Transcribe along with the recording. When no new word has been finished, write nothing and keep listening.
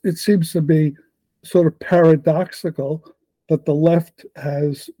It seems to be sort of paradoxical that the left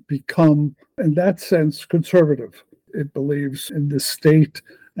has become, in that sense, conservative. It believes in the state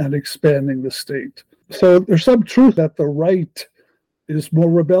and expanding the state. So there's some truth that the right is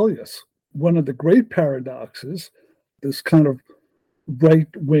more rebellious. One of the great paradoxes, this kind of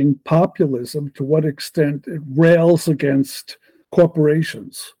right-wing populism, to what extent it rails against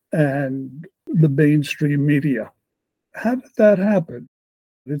corporations and the mainstream media. How did that happen?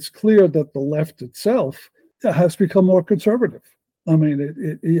 It's clear that the left itself has become more conservative. I mean,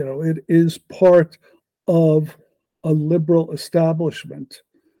 it is part of a liberal establishment,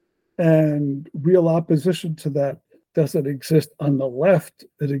 and real opposition to that doesn't exist on the left.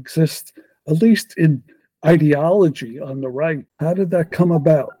 It exists, at least in ideology, on the right. How did that come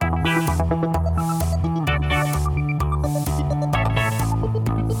about?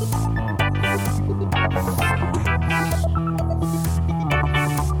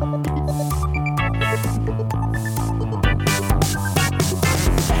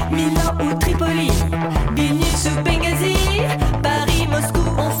 Milan ou Tripoli, Vilnius ou Benghazi, Paris, Moscou,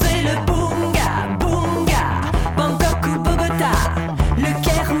 on fait le bunga, bunga. Bangkok ou Bogota, Le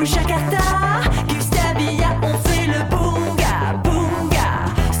Caire ou Jakarta, Gustavia, on fait le bunga, bunga.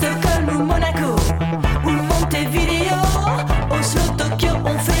 Stockholm ou Monaco, ou Montevideo, Oslo, Tokyo,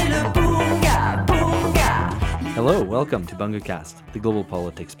 on fait le bunga, bunga. Hello, welcome to BungaCast, the global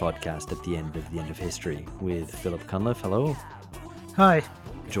politics podcast at the end of history, with Philip Cunliffe. Hello. Hi.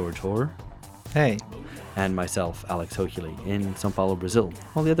 George Hoare. Hey. And myself, Alex Hochuli, in São Paulo, Brazil.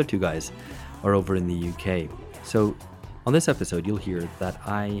 All the other two guys are over in the UK. So on this episode, you'll hear that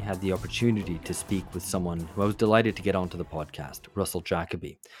I had the opportunity to speak with someone who I was delighted to get onto the podcast, Russell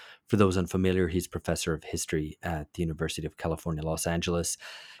Jacoby. For those unfamiliar, he's professor of history at the University of California, Los Angeles,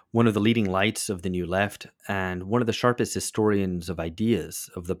 one of the leading lights of the New Left, and one of the sharpest historians of ideas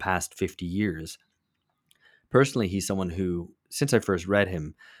of the past 50 years. Personally, he's someone who, since I first read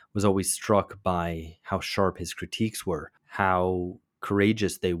him, was always struck by how sharp his critiques were, how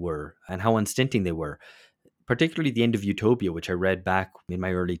courageous they were, and how unstinting they were. Particularly the end of Utopia, which I read back in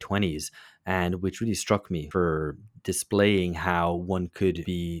my early 20s, and which really struck me for displaying how one could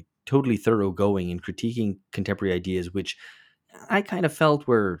be totally thoroughgoing in critiquing contemporary ideas, which I kind of felt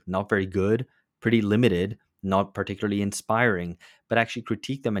were not very good, pretty limited, not particularly inspiring, but actually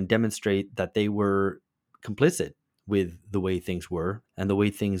critique them and demonstrate that they were complicit with the way things were, and the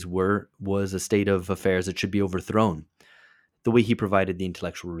way things were was a state of affairs that should be overthrown. The way he provided the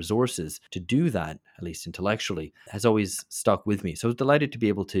intellectual resources to do that, at least intellectually, has always stuck with me. So I was delighted to be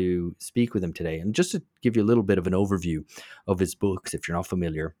able to speak with him today. And just to give you a little bit of an overview of his books, if you're not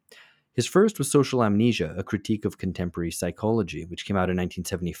familiar, his first was Social Amnesia, a critique of contemporary psychology, which came out in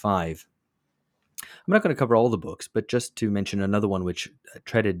 1975. I'm not going to cover all the books, but just to mention another one which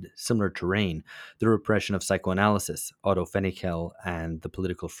treaded similar terrain, The Repression of Psychoanalysis, Otto Fenichel and the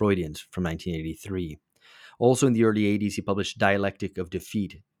Political Freudians from 1983. Also in the early 80s, he published Dialectic of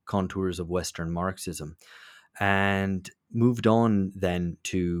Defeat, Contours of Western Marxism, and moved on then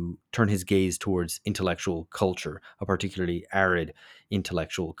to turn his gaze towards intellectual culture, a particularly arid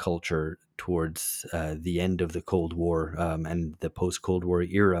intellectual culture towards the end of the Cold War and the post-Cold War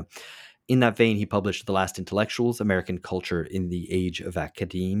era. In that vein, he published The Last Intellectuals, American Culture in the Age of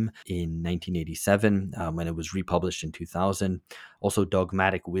Academe in 1987, and it was republished in 2000. Also,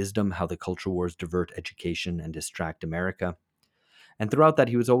 Dogmatic Wisdom, How the Culture Wars Divert Education and Distract America. And throughout that,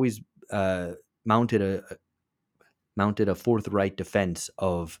 he was always mounted a forthright defense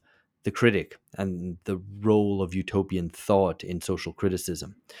of the critic and the role of utopian thought in social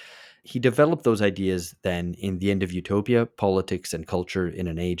criticism. He developed those ideas then in The End of Utopia, Politics and Culture in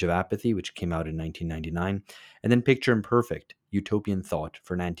an Age of Apathy, which came out in 1999, and then Picture Imperfect, Utopian Thought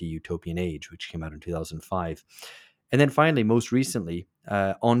for an Anti-Utopian Age, which came out in 2005. And then finally, most recently,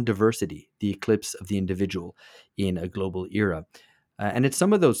 On Diversity, The Eclipse of the Individual in a Global Era. And it's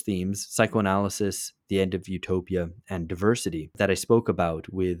some of those themes, psychoanalysis, the end of utopia, and diversity, that I spoke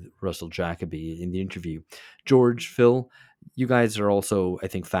about with Russell Jacoby in the interview. George, Phil, you guys are also, I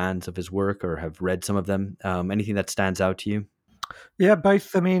think, fans of his work or have read some of them. Anything that stands out to you? Yeah,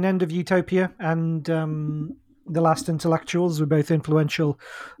 both. I mean, End of Utopia and The Last Intellectuals were both influential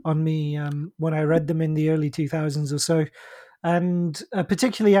on me when I read them in the early 2000s or so. And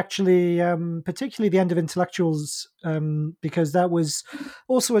particularly the End of Intellectuals, because that was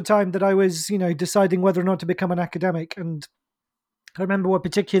also a time that I was, deciding whether or not to become an academic. And I remember what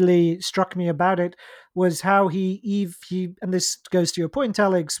particularly struck me about it was how he, and this goes to your point,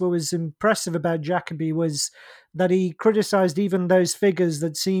 Alex, what was impressive about Jacoby was that he criticized even those figures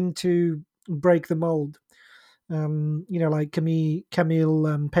that seemed to break the mold. like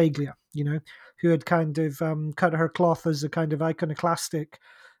Camille Paglia, who had kind of cut her cloth as a kind of iconoclastic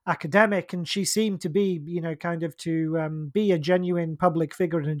academic, and she seemed to be, kind of to be a genuine public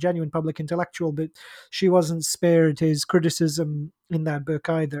figure and a genuine public intellectual, but she wasn't spared his criticism in that book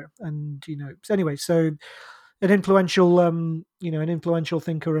either. And anyway, so an influential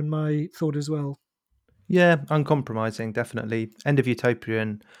thinker in my thought as well. Yeah, uncompromising, definitely. End of Utopia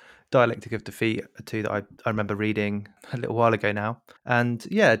and Dialectic of Defeat are two that I remember reading a little while ago now. And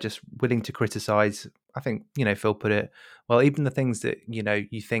yeah, just willing to criticize. I think, Phil put it well, even the things that,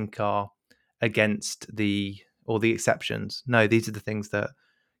 you think are against the exceptions. No, these are the things that,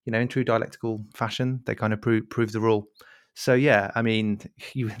 in true dialectical fashion, they kind of prove the rule. So yeah, I mean,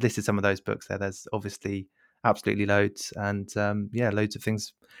 you listed some of those books there. There's obviously absolutely loads, and loads of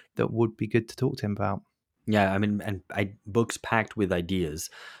things that would be good to talk to him about. Yeah, I mean, and books packed with ideas,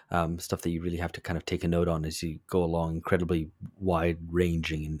 stuff that you really have to kind of take a note on as you go along, incredibly wide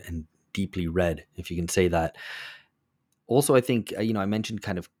ranging and deeply read, if you can say that. Also, I think, I mentioned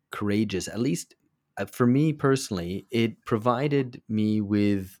kind of courageous, at least for me personally, it provided me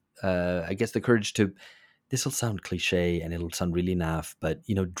with, I guess, the courage to, this will sound cliche and it'll sound really naff, but,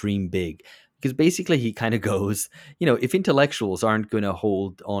 dream big. Because basically he kind of goes, if intellectuals aren't going to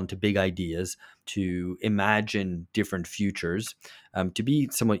hold on to big ideas, to imagine different futures, to be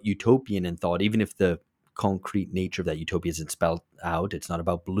somewhat utopian in thought, even if the concrete nature of that utopia isn't spelled out, it's not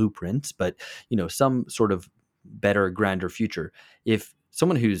about blueprints, but, some sort of better, grander future. If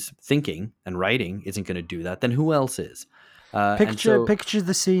someone who's thinking and writing isn't going to do that, then who else is? Picture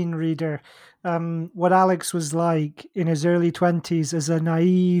the scene, reader. What Alex was like in his early 20s as a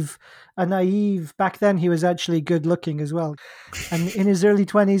naive. Back then, he was actually good looking as well. And in his early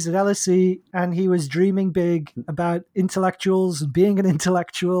 20s at LSE, and he was dreaming big about intellectuals and being an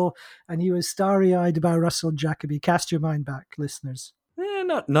intellectual, and he was starry eyed about Russell Jacoby. Cast your mind back, listeners.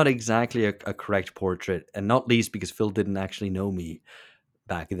 Not exactly a correct portrait, and not least because Phil didn't actually know me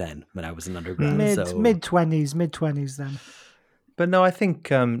back then when I was an undergrad. Mid 20s then. But no, I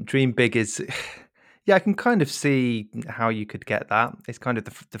think dream big is, yeah, I can kind of see how you could get that. It's kind of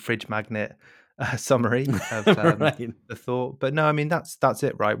the fridge magnet summary of right. the thought. But no, I mean that's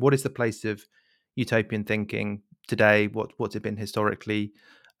it, right? What is the place of utopian thinking today? What's it been historically?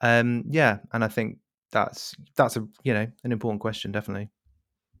 Yeah, and I think that's a an important question, definitely.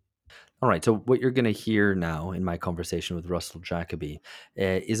 All right, so what you're going to hear now in my conversation with Russell Jacoby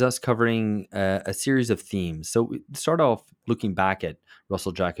is us covering a series of themes. So we start off looking back at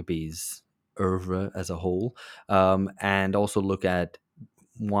Russell Jacoby's oeuvre as a whole, and also look at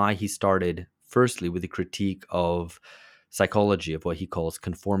why he started, firstly, with a critique of psychology, of what he calls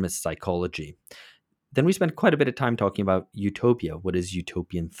conformist psychology. Then we spent quite a bit of time talking about utopia. What is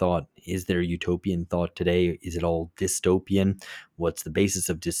utopian thought? Is there utopian thought today? Is it all dystopian? What's the basis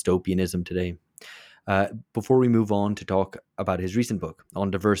of dystopianism today? Before we move on to talk about his recent book on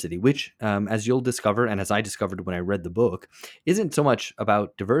diversity, which, as you'll discover, and as I discovered when I read the book, isn't so much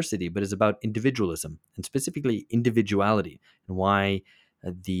about diversity, but is about individualism, and specifically individuality, and why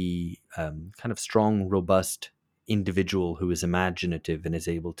the kind of strong, robust individual who is imaginative and is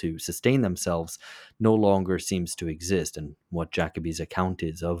able to sustain themselves no longer seems to exist, and what Jacoby's account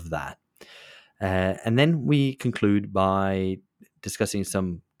is of that. And then we conclude by discussing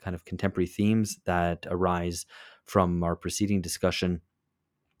some kind of contemporary themes that arise from our preceding discussion,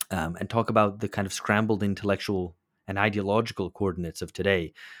 and talk about the kind of scrambled intellectual and ideological coordinates of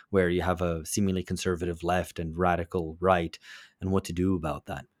today, where you have a seemingly conservative left and radical right, and what to do about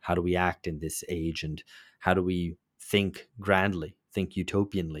that. How do we act in this age, and how do we think grandly, think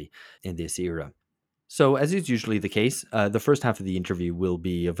utopianly in this era? So, as is usually the case, the first half of the interview will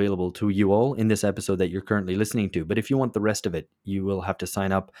be available to you all in this episode that you're currently listening to. But if you want the rest of it, you will have to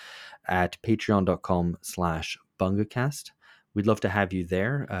sign up at patreon.com/bungacast. We'd love to have you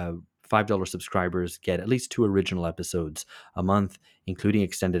there. $5 subscribers get at least 2 original episodes a month, including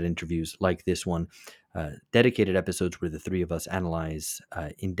extended interviews like this one, dedicated episodes where the three of us analyze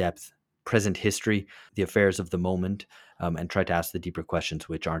in depth present history, the affairs of the moment, and try to ask the deeper questions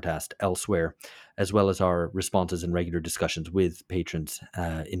which aren't asked elsewhere, as well as our responses and regular discussions with patrons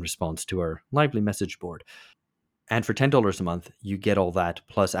in response to our lively message board. And for $10 a month, you get all that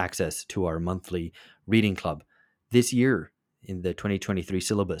plus access to our monthly reading club. This year, in the 2023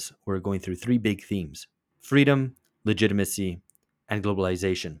 syllabus, we're going through 3 big themes: freedom, legitimacy, and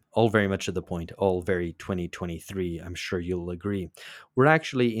globalization. All very much to the point, all very 2023, I'm sure you'll agree. We're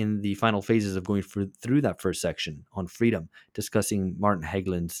actually in the final phases of going through that first section on freedom, discussing Martin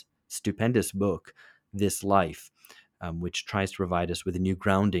Heglin's stupendous book, This Life, which tries to provide us with a new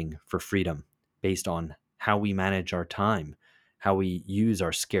grounding for freedom based on how we manage our time, how we use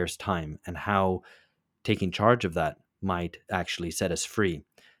our scarce time, and how taking charge of that might actually set us free.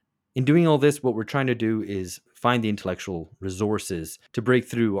 In doing all this, what we're trying to do is find the intellectual resources to break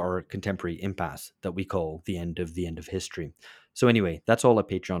through our contemporary impasse that we call the end of history. So anyway, that's all at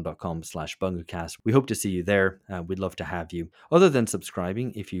patreon.com/bungacast. We hope to see you there. We'd love to have you. Other than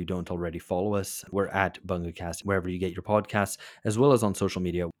subscribing, if you don't already follow us, we're at Bungacast wherever you get your podcasts, as well as on social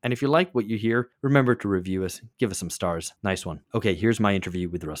media. And if you like what you hear, remember to review us, give us some stars. Nice one. Okay, here's my interview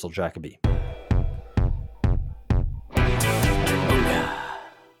with Russell Jacoby.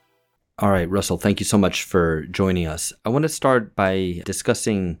 All right, Russell, thank you so much for joining us. I want to start by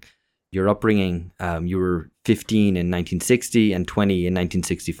discussing your upbringing. You were 15 in 1960 and 20 in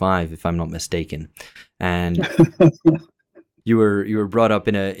 1965, if I'm not mistaken. And you were brought up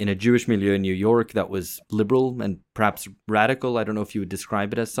in a Jewish milieu in New York that was liberal and perhaps radical. I don't know if you would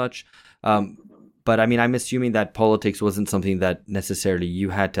describe it as such. But I mean, I'm assuming that politics wasn't something that necessarily you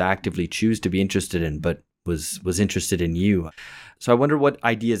had to actively choose to be interested in, but was interested in you. So I wonder what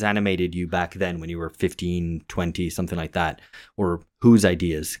ideas animated you back then when you were 15, 20, something like that, or whose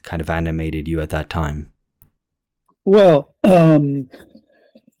ideas kind of animated you at that time? Well, I mean,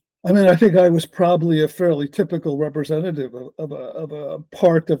 I think I was probably a fairly typical representative of a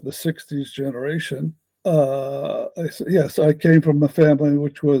part of the 60s generation. Yes, I came from a family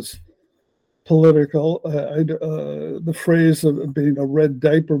which was political. The phrase of being a red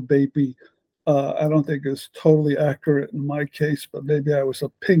diaper baby, I don't think is totally accurate in my case, but maybe I was a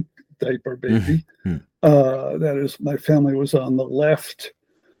pink diaper baby. That is, my family was on the left,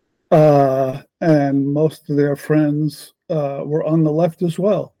 and most of their friends were on the left as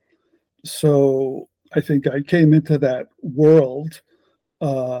well. So I think I came into that world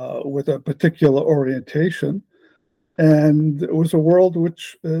with a particular orientation. And it was a world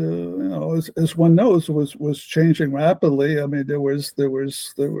which, as one knows, was changing rapidly. I mean, there was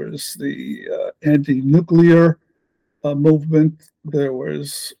the anti-nuclear movement. There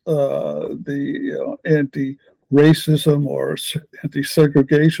was the anti-racism or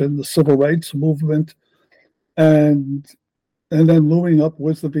anti-segregation, the civil rights movement, and then looming up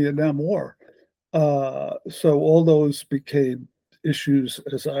was the Vietnam War. So all those became issues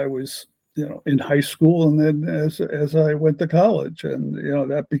as I was in high school, and then as I went to college, and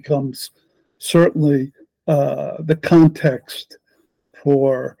that becomes certainly the context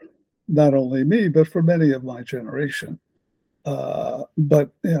for not only me but for many of my generation.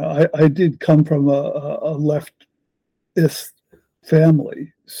 But I did come from a leftist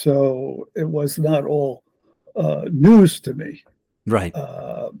family, so it was not all news to me. Right.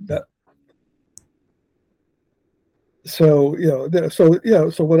 So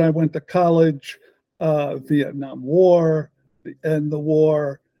when I went to college, Vietnam War, the end of the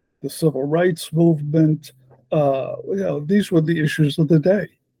war, the civil rights movement, these were the issues of the day,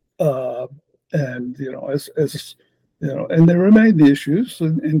 and and they remain the issues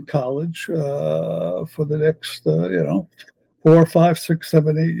in college for the next 4, 5, 6,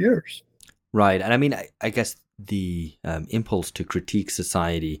 7, 8 years. Right, and I mean, I guess the impulse to critique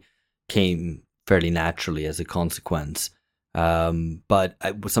society came fairly naturally as a consequence. But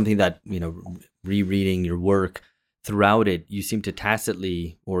it was something that, rereading your work throughout it, you seem to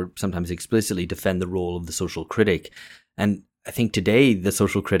tacitly or sometimes explicitly defend the role of the social critic. And I think today the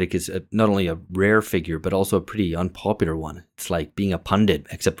social critic is not only a rare figure, but also a pretty unpopular one. It's like being a pundit,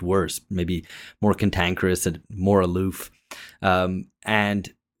 except worse, maybe more cantankerous and more aloof.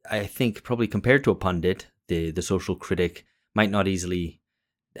 And I think probably compared to a pundit, the social critic might not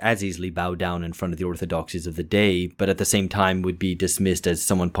as easily bow down in front of the orthodoxies of the day, but at the same time would be dismissed as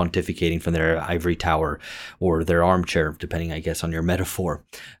someone pontificating from their ivory tower or their armchair, depending, I guess, on your metaphor.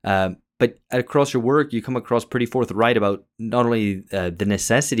 But across your work, you come across pretty forthright about not only the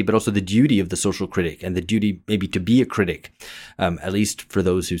necessity, but also the duty of the social critic, and the duty maybe to be a critic, at least for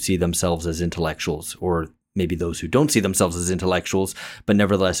those who see themselves as intellectuals, or maybe those who don't see themselves as intellectuals, but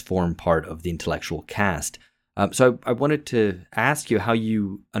nevertheless form part of the intellectual caste. So I wanted to ask you how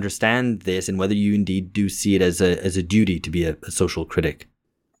you understand this, and whether you indeed do see it as a duty to be a social critic.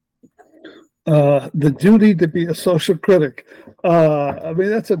 The duty to be a social critic. I mean,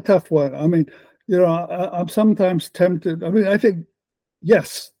 that's a tough one. I mean, I'm sometimes tempted. I mean, I think,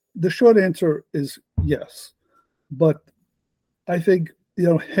 yes, the short answer is yes. But I think,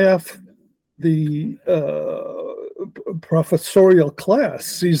 half the professorial class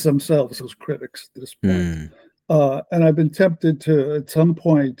sees themselves as critics at this point. And I've been tempted to, at some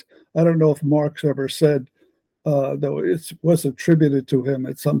point, I don't know if Marx ever said, though it was attributed to him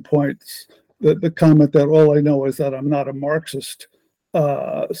at some point, the comment that all I know is that I'm not a Marxist.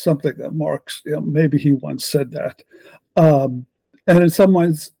 something that Marx, maybe he once said that. And in some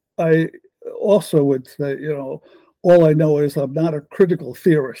ways, I also would say, all I know is I'm not a critical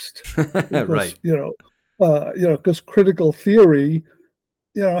theorist because, Right. Because critical theory,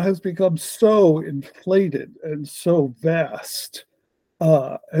 has become so inflated and so vast.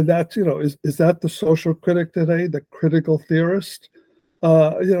 And that, is that the social critic today, the critical theorist?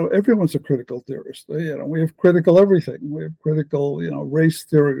 Everyone's a critical theorist. We have critical everything. We have critical, race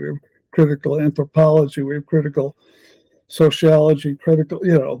theory. We have critical anthropology. We have critical sociology.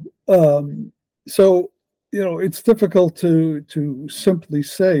 So it's difficult to simply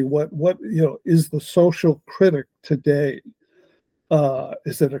say what is the social critic today.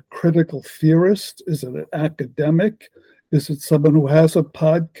 Is it a critical theorist? Is it an academic? Is it someone who has a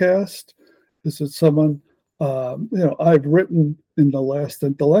podcast? Is it someone? I've written in the last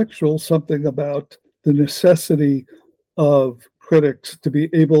intellectual something about the necessity of critics to be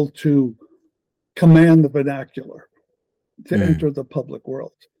able to command the vernacular, to enter the public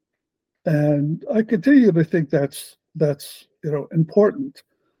world. And I continue to think that's important.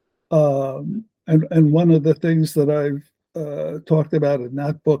 And one of the things that I've talked about in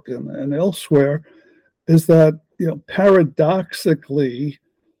that book and elsewhere is that, paradoxically,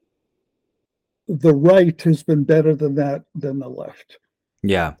 the right has been better than the left.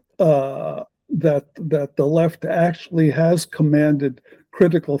 Yeah. That the left actually has commanded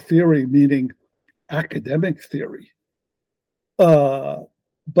critical theory, meaning academic theory, but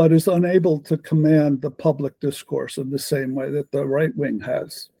is unable to command the public discourse in the same way that the right wing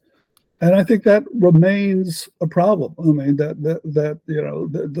has. And I think that remains a problem. I mean,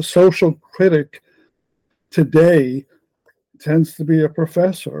 the social critic today tends to be a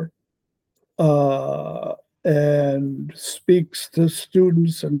professor and speaks to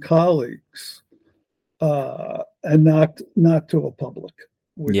students and colleagues and not to a public.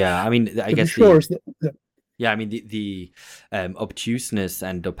 Yeah, I mean, I guess I mean, the obtuseness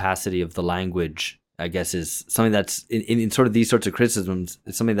and opacity of the language, I guess, is something that's in sort of these sorts of criticisms.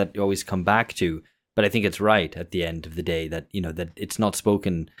 It's something that you always come back to. But I think it's right at the end of the day that that it's not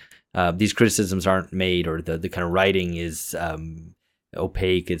spoken. These criticisms aren't made, or the kind of writing is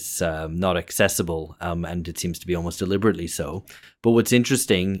opaque. It's not accessible, and it seems to be almost deliberately so. But what's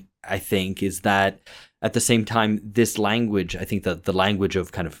interesting, I think, is that at the same time, this language, I think that the language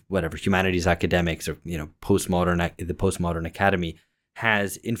of kind of whatever humanities academics or the postmodern academy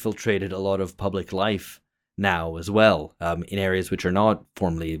has infiltrated a lot of public life now as well, in areas which are not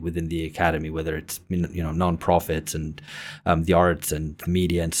formally within the academy, whether it's non-profits and the arts and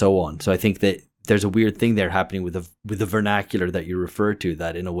media and so on. So I think that there's a weird thing there happening with the vernacular that you refer to,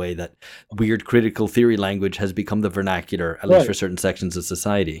 that in a way that weird critical theory language has become the vernacular, at least for certain sections of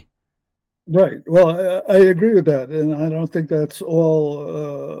society. Right. Well, I agree with that. And I don't think that's all,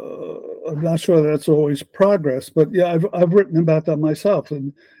 I'm not sure that's always progress, but yeah, I've written about that myself,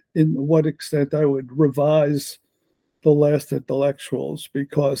 and in what extent I would revise the last intellectuals,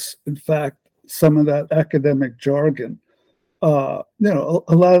 because in fact, some of that academic jargon, a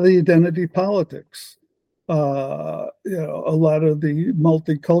lot of the identity politics, a lot of the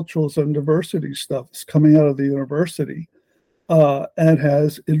multiculturals and diversity stuff is coming out of the university. And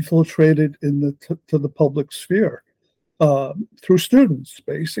has infiltrated to the public sphere through students,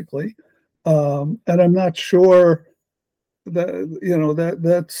 basically. And I'm not sure that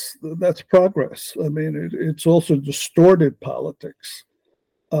that's progress. I mean, it's also distorted politics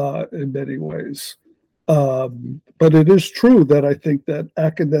in many ways. But it is true that I think that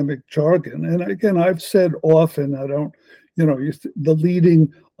academic jargon, and again, I've said often, the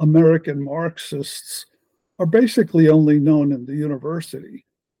leading American Marxists are basically only known in the university.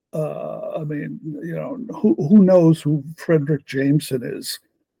 I mean, who knows who Frederick Jameson is,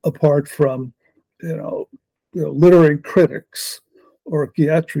 apart from, literary critics, or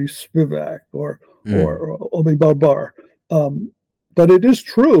Gayatri Spivak, or Omi Babar. But it is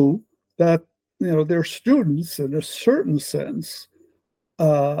true that, their students, in a certain sense,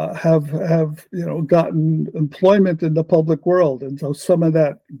 have gotten employment in the public world. And so some of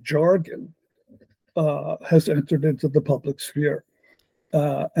that jargon has entered into the public sphere,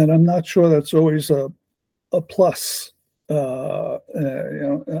 and I'm not sure that's always a plus. I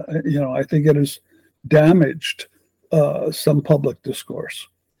think it has damaged some public discourse.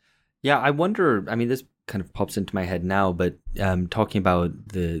 Yeah, I wonder. I mean, this kind of pops into my head now, but talking about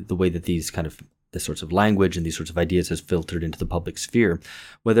the way that this sorts of language and these sorts of ideas has filtered into the public sphere,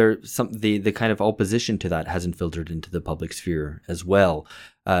 whether the kind of opposition to that hasn't filtered into the public sphere as well.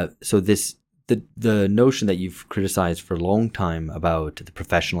 So the notion that you've criticized for a long time about the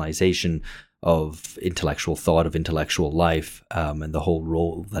professionalization of intellectual thought, of intellectual life, and the whole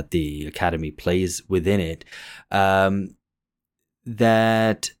role that the academy plays within it,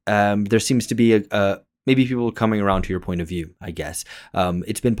 that there seems to be maybe people coming around to your point of view, I guess.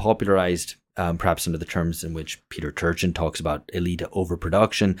 It's been popularized perhaps under the terms in which Peter Turchin talks about elite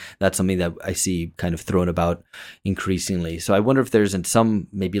overproduction. That's something that I see kind of thrown about increasingly. So I wonder if there's some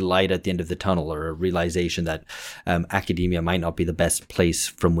maybe light at the end of the tunnel, or a realization that academia might not be the best place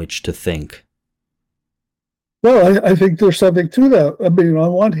from which to think. Well, I think there's something to that. I mean,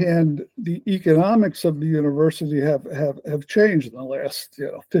 on one hand, the economics of the university have changed in the last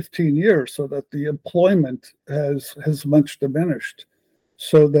 15 years, so that the employment has much diminished,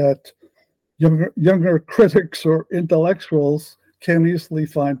 so that younger critics or intellectuals can't easily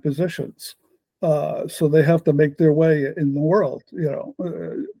find positions. So they have to make their way in the world,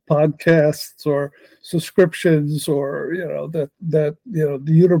 podcasts or subscriptions, or that the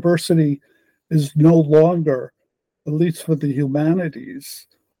university is no longer, at least for the humanities,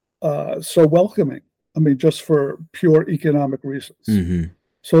 so welcoming. I mean, just for pure economic reasons. Mm-hmm.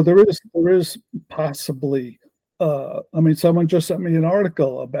 So there is possibly. I mean, someone just sent me an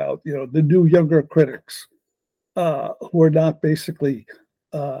article about the new younger critics who are not basically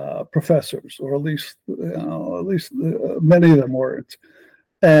professors, or at least many of them weren't,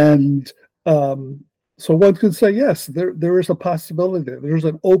 and so one could say yes, there is a possibility there. There's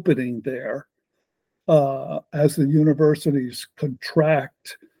an opening there as the universities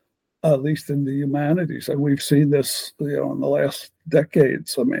contract, at least in the humanities, and we've seen this in the last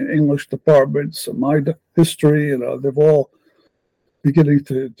decades. I mean, English departments, my history, they've all beginning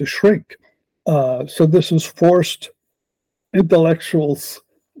to shrink. So this has forced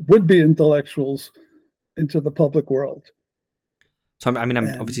would-be intellectuals, into the public world. So I'm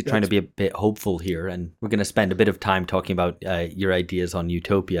obviously trying to be a bit hopeful here, and we're going to spend a bit of time talking about your ideas on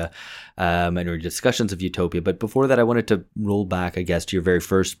utopia and your discussions of utopia. But before that, I wanted to roll back, I guess, to your very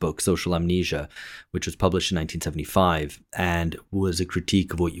first book, Social Amnesia, which was published in 1975 and was a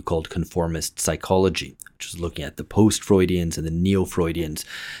critique of what you called conformist psychology, which was looking at the post-Freudians and the neo-Freudians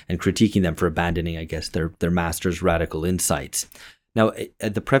and critiquing them for abandoning, I guess, their master's radical insights. Now,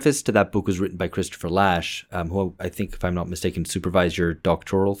 the preface to that book was written by Christopher Lasch, who I think, if I'm not mistaken, supervised your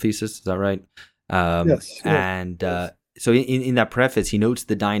doctoral thesis. Is that right? Yes. And so in that preface, he notes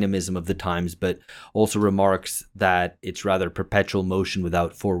the dynamism of the times, but also remarks that it's rather perpetual motion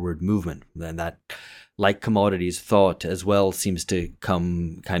without forward movement, and that, like commodities, thought as well seems to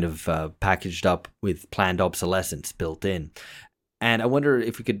come kind of packaged up with planned obsolescence built in. And I wonder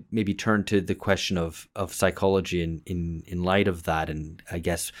if we could maybe turn to the question of psychology in light of that, and I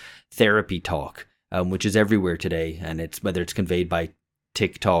guess therapy talk, which is everywhere today, and it's whether it's conveyed by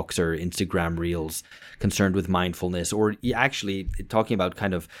TikToks or Instagram reels concerned with mindfulness, or actually talking about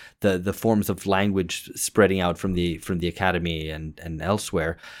kind of the forms of language spreading out from the academy and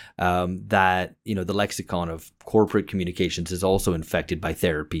elsewhere, that the lexicon of corporate communications is also infected by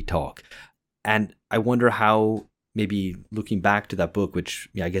therapy talk. And I wonder how, maybe looking back to that book, which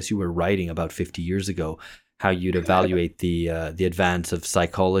I guess you were writing about 50 years ago, how you'd evaluate the advance of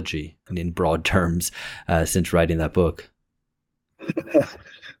psychology in broad terms since writing that book.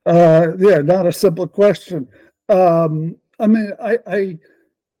 Not a simple question. I mean, I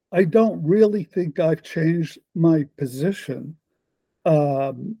don't really think I've changed my position.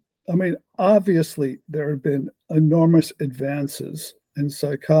 I mean, obviously, there have been enormous advances in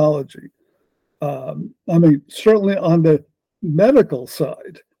psychology. I mean, certainly on the medical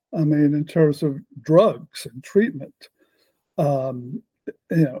side, I mean, in terms of drugs and treatment,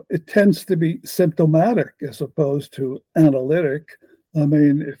 it tends to be symptomatic as opposed to analytic. I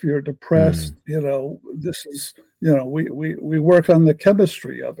mean, if you're depressed, this is, we work on the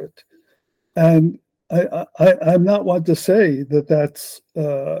chemistry of it. And I'm not one to say that that's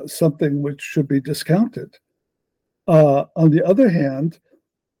something which should be discounted. On the other hand,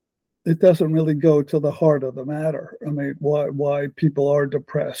 it doesn't really go to the heart of the matter. I mean, why people are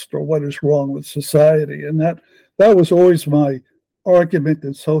depressed, or what is wrong with society. And that was always my argument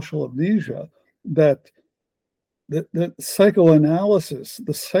in Social Amnesia, that the psychoanalysis,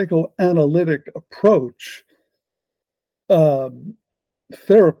 the psychoanalytic approach,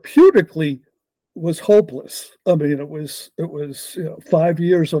 therapeutically was hopeless. I mean, it was 5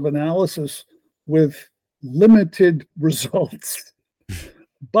 years of analysis with limited results.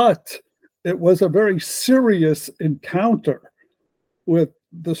 But it was a very serious encounter with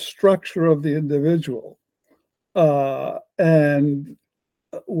the structure of the individual, and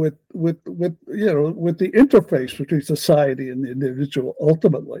with the interface between society and the individual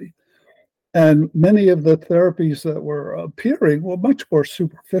ultimately. And many of the therapies that were appearing were much more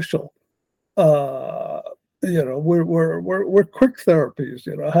superficial. Uh, we're quick therapies.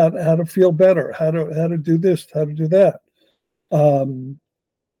 How to feel better, how to do this, how to do that.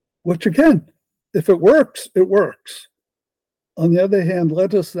 Which again, if it works, it works. On the other hand,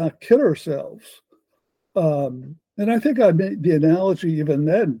 let us not kid ourselves. And I think I made the analogy even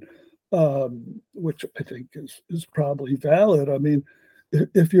then, which I think is probably valid. I mean,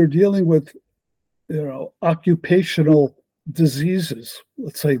 if you're dealing with, occupational diseases,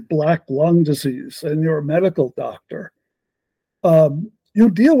 let's say black lung disease, and you're a medical doctor, you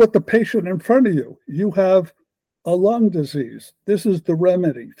deal with the patient in front of you. You have a lung disease. This is the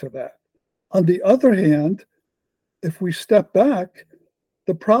remedy for that. On the other hand, if we step back,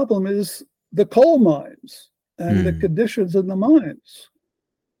 the problem is the coal mines and the conditions in the mines.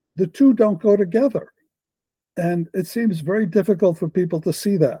 The two don't go together. And it seems very difficult for people to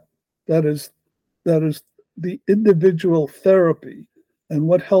see that. That is the individual therapy, and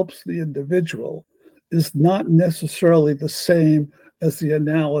what helps the individual is not necessarily the same as the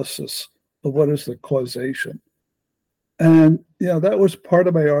analysis of what is the causation. And, that was part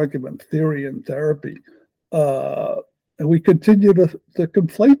of my argument, theory and therapy. And we continue to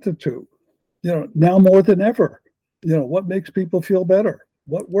conflate the two, now more than ever. What makes people feel better?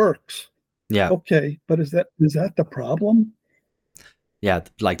 What works? Yeah. Okay, but is that the problem? Yeah,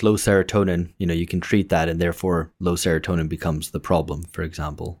 like low serotonin, you can treat that, and therefore low serotonin becomes the problem, for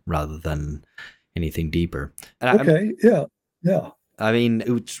example, rather than anything deeper. And yeah. I mean,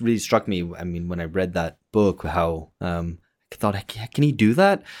 it really struck me, when I read that book, how I thought, can he do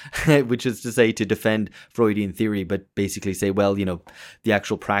that? Which is to say, to defend Freudian theory, but basically say, well, the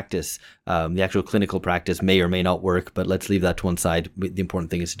actual practice, the actual clinical practice may or may not work, but let's leave that to one side. The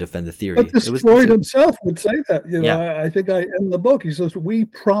important thing is to defend the theory. But Freud himself would say that. I think I in the book, he says, we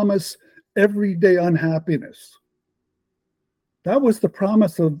promise everyday unhappiness. That was the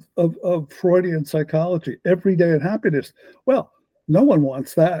promise of Freudian psychology, everyday unhappiness. Well, no one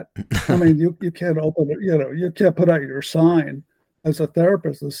wants that. I mean, you can't open it, you can't put out your sign as a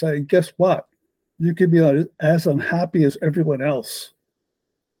therapist and say, guess what? You can be as unhappy as everyone else.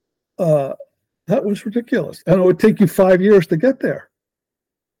 That was ridiculous. And it would take you 5 years to get there.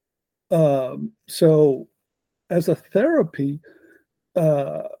 So as a therapy,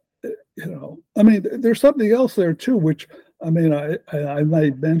 there's something else there too, which, I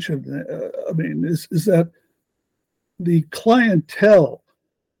might mention, is that the clientele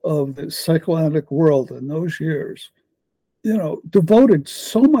of the psychoanalytic world in those years, devoted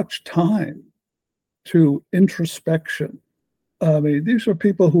so much time to introspection. These are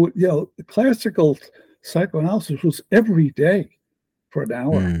people who, the classical psychoanalysis was every day for an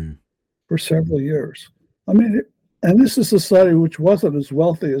hour for several years. And this is a society which wasn't as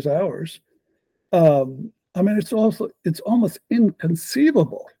wealthy as ours. It's almost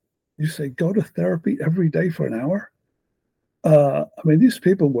inconceivable. You say, go to therapy every day for an hour? These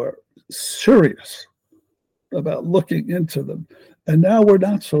people were serious about looking into them, and now we're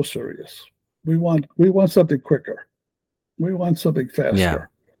not so serious. We want something quicker. We want something faster.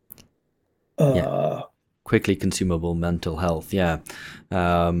 Quickly consumable mental health. Yeah.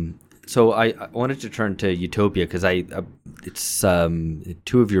 So I wanted to turn to Utopia because it's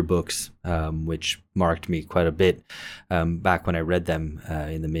two of your books which marked me quite a bit back when I read them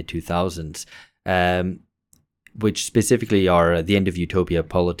in the mid 2000s. Which specifically are The End of Utopia,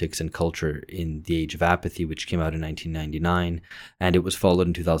 Politics and Culture in the Age of Apathy, which came out in 1999, and it was followed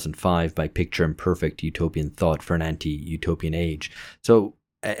in 2005 by Picture Imperfect, Utopian Thought for an Anti-Utopian Age. So,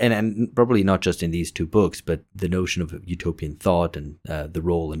 and probably not just in these two books, but the notion of utopian thought and the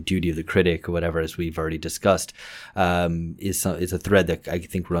role and duty of the critic, or whatever, as we've already discussed, is a thread that I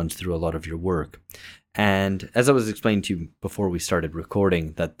think runs through a lot of your work. And as I was explaining to you before we started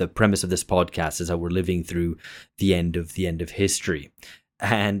recording, that the premise of this podcast is how we're living through the end of history.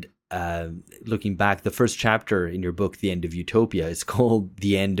 And looking back, the first chapter in your book, The End of Utopia, is called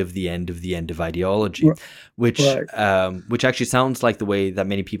The End of the End of the End of Ideology, which actually sounds like the way that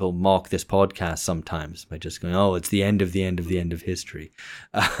many people mock this podcast sometimes by just going, oh, it's the end of the end of the end of history.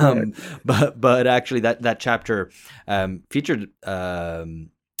 But actually that chapter featured a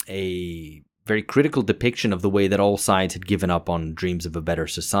very critical depiction of the way that all sides had given up on dreams of a better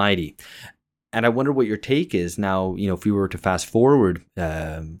society. And I wonder what your take is now, if we were to fast forward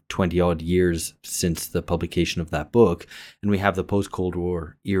 20 odd years since the publication of that book, and we have the post-Cold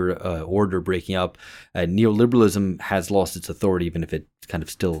War era order breaking up, neoliberalism has lost its authority, even if it kind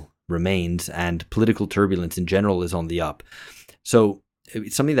of still remains, and political turbulence in general is on the up. So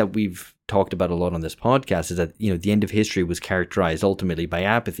it's something that we've talked about a lot on this podcast, is that, the end of history was characterized ultimately by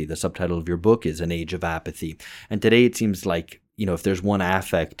apathy. The subtitle of your book is An Age of Apathy. And today it seems like, if there's one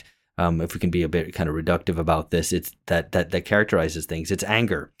affect if we can be a bit kind of reductive about this, it's that characterizes things. It's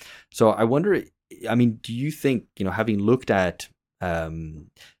anger. So I wonder, I mean, do you think, having looked at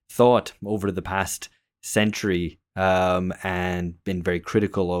thought over the past century, and been very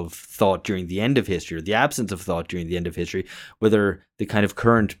critical of thought during the end of history, or the absence of thought during the end of history, whether the kind of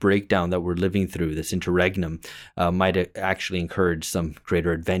current breakdown that we're living through, this interregnum, might actually encourage some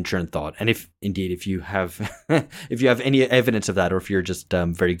greater adventure in thought, and if you have if you have any evidence of that, or if you're just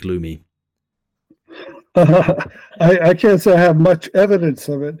very gloomy. I can't say I have much evidence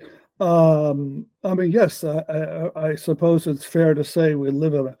of it. I mean, yes, I suppose it's fair to say we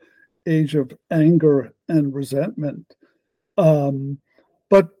live in an age of anger and resentment.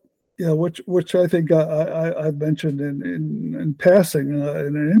 But which I think I've mentioned in passing in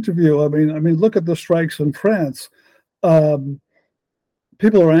an interview. I mean, look at the strikes in France. People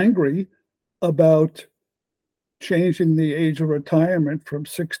are angry about changing the age of retirement from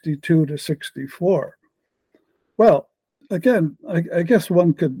 62 to 64. Well, again, I guess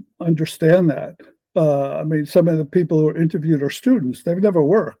one could understand that. I mean, some of the people who are interviewed are students. They've never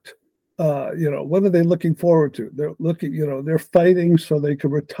worked. What are they looking forward to? They're fighting so they can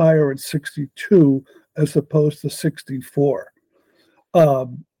retire at 62 as opposed to 64.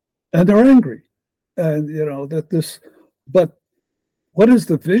 And they're angry. And, but what is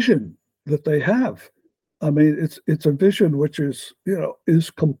the vision that they have? I mean, it's a vision which is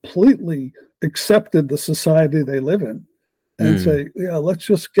completely accepted the society they live in, and say, let's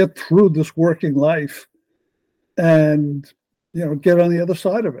just get through this working life and, get on the other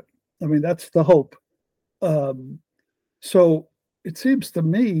side of it. I mean, that's the hope. So it seems to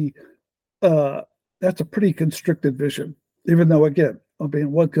me that's a pretty constricted vision, even though, again,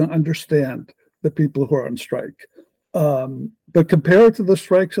 one can understand the people who are on strike. But compared to the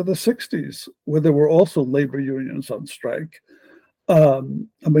strikes of the 60s, where there were also labor unions on strike,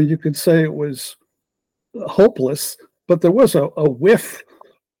 you could say it was hopeless, but there was a whiff,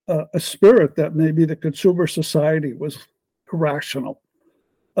 a spirit that maybe the consumer society was irrational.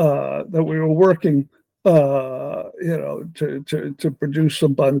 That we were working, to produce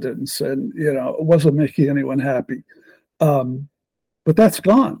abundance, and it wasn't making anyone happy. But that's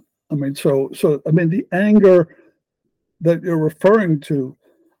gone. I mean, so the anger that you're referring to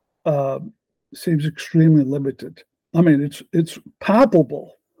seems extremely limited. I mean, it's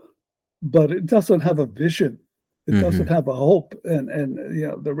palpable, but it doesn't have a vision. It doesn't have a hope, and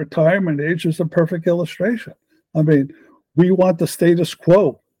the retirement age is a perfect illustration. I mean, we want the status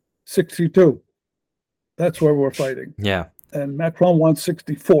quo, 62. That's where we're fighting. Yeah. And Macron wants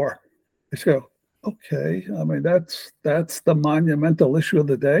 64. I go, okay. I mean, that's the monumental issue of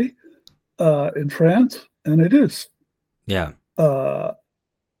the day in France, and it is. Yeah.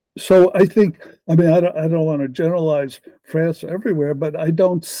 So I think, I don't want to generalize France everywhere, but I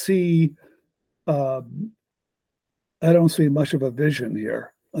don't see much of a vision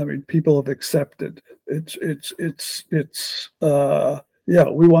here. I mean, people have accepted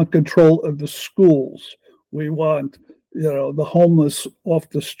we want control of the schools. We want, the homeless off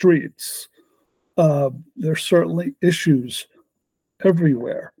the streets. There's certainly issues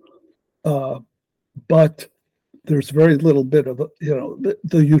everywhere. But there's very little bit of,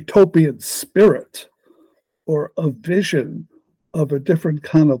 the utopian spirit or a vision of a different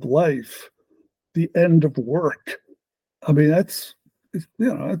kind of life, the end of work. I mean, it's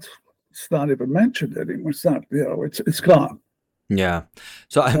not even mentioned anymore. It's not, it's gone. Yeah.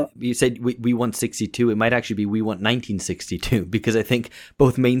 So you said we want 62. It might actually be we want 1962, because I think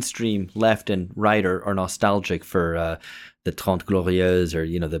both mainstream left and right are nostalgic for the Trente Glorieuses, or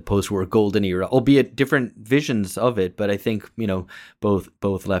the post-war golden era, albeit different visions of it. But I think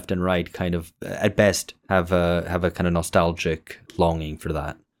both left and right kind of at best have a kind of nostalgic longing for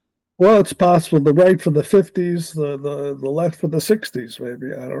that. Well, it's possible. The right for the 50s, the left for the 60s,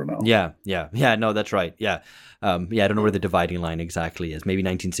 maybe. I don't know. Yeah. No, that's right. Yeah. I don't know where the dividing line exactly is. Maybe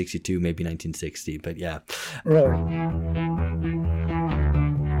 1962, maybe 1960, but yeah. Right.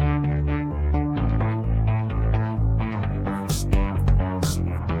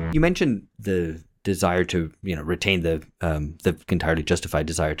 You mentioned the desire to retain the entirely justified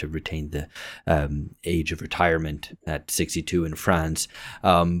desire to retain the age of retirement at 62 in France,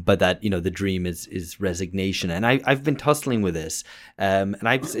 but that the dream is resignation, and I've been tussling with this, and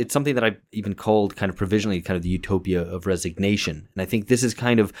it's something that I've even called kind of provisionally kind of the utopia of resignation, and I think this is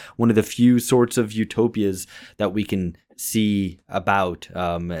kind of one of the few sorts of utopias that we can see about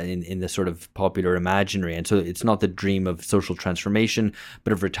in the sort of popular imaginary. And so it's not the dream of social transformation,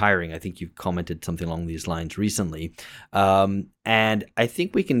 but of retiring. I think you've commented something along these lines recently. And I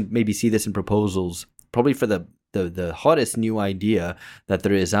think we can maybe see this in proposals probably for the the hottest new idea that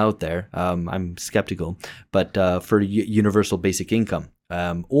there is out there. I'm skeptical, but for universal basic income,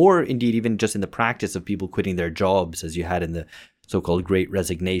 or indeed even just in the practice of people quitting their jobs, as you had in the so-called Great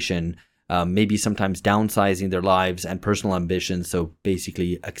Resignation. Maybe sometimes downsizing their lives and personal ambitions. So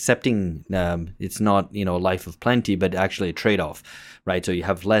basically accepting it's not, a life of plenty, but actually a trade-off, right? So you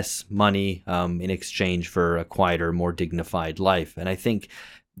have less money in exchange for a quieter, more dignified life. And I think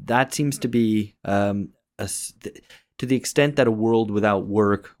that seems to be to the extent that a world without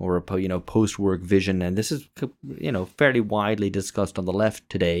work or a post-work vision, and this is fairly widely discussed on the left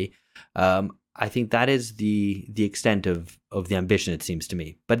today. I think that is the extent of the ambition, it seems to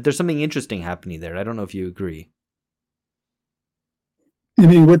me. But there's something interesting happening there. I don't know if you agree. You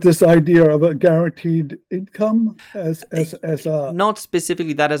mean with this idea of a guaranteed income as a... Not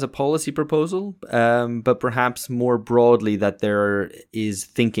specifically that as a policy proposal, but perhaps more broadly that there is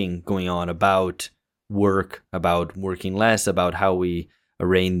thinking going on about work, about working less, about how we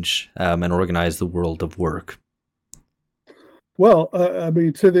arrange and organize the world of work. Well, I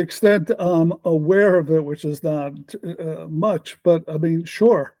mean, to the extent I'm aware of it, which is not much, but I mean,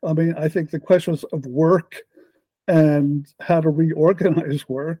 sure. I mean, I think the questions of work and how to reorganize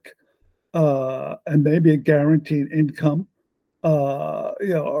work and maybe a guaranteed income, are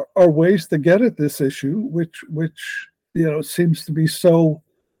ways to get at this issue, which seems to be so,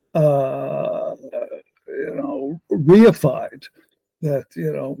 reified that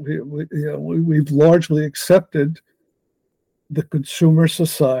we've largely accepted the consumer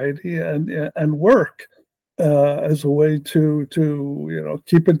society and work as a way to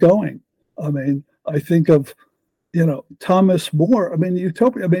keep it going. I mean, I think of Thomas More. I mean,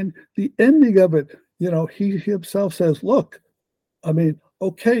 Utopia. I mean, the ending of it. He himself says, "Look, I mean,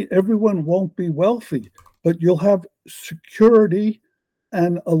 okay, everyone won't be wealthy, but you'll have security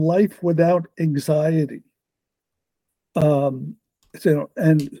and a life without anxiety. And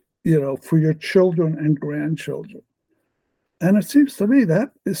for your children and grandchildren." And it seems to me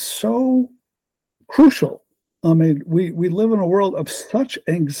that is so crucial. I mean, we live in a world of such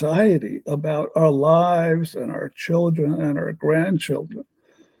anxiety about our lives and our children and our grandchildren.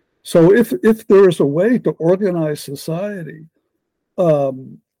 So if there is a way to organize society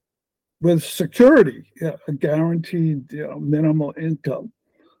with security, a guaranteed minimal income,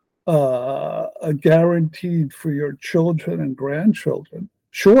 a guaranteed for your children and grandchildren,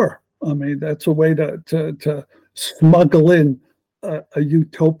 sure. I mean, that's a way to smuggle in a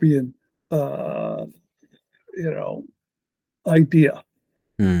utopian, idea.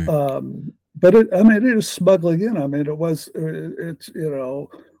 But it is smuggling in. I mean, it was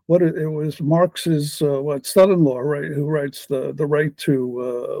Marx's son-in-law, right, who writes the right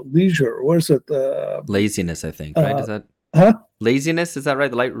to leisure. What is it? Laziness, I think. Right? Is that laziness? Is that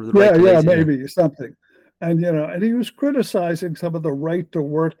right? The right to laziness. Maybe something. And and he was criticizing some of the right to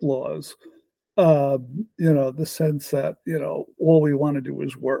work laws. The sense that all we want to do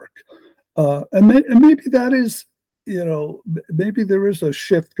is work, and maybe that is maybe there is a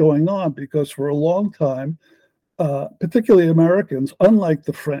shift going on, because for a long time, particularly Americans, unlike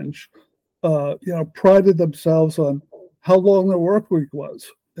the French, prided themselves on how long their work week was.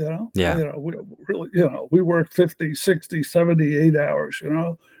 We really, we work 50, 60, 78 hours.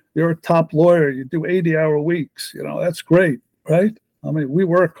 You're a top lawyer, you do 80-hour weeks. That's great, right? I mean, we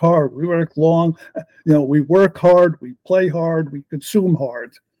work hard, we work long, we work hard, we play hard, we consume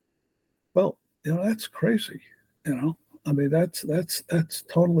hard. Well, that's crazy. I mean, that's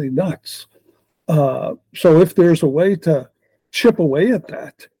totally nuts. So if there's a way to chip away at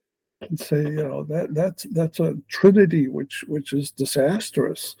that and say, that's a trinity which is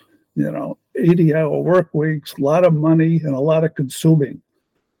disastrous. 80-hour work weeks, a lot of money, and a lot of consuming.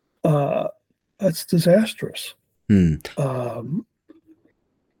 That's disastrous.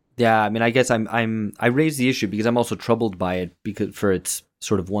 Yeah, I mean, I guess I raise the issue because I'm also troubled by it, because for its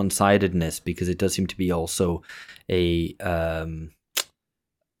sort of one-sidedness, because it does seem to be also a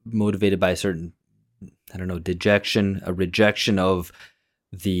motivated by a certain, dejection, a rejection of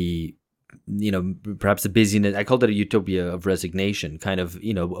the, perhaps the busyness. I called it a utopia of resignation, kind of,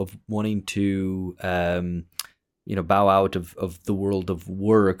 of wanting to, bow out of the world of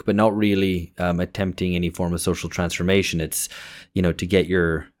work, but not really attempting any form of social transformation. It's, to get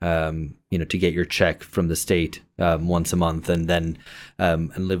your, to get your check from the state once a month, and then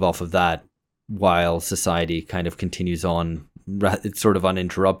and live off of that while society kind of continues on. It's sort of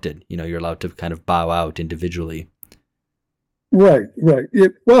uninterrupted. You're allowed to kind of bow out individually. Right.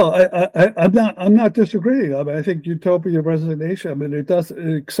 I'm not disagreeing. I mean, I think utopia of resignation. I mean, it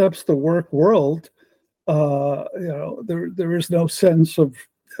accepts the work world. There is no sense of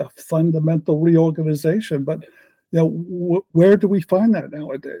fundamental reorganization, but where do we find that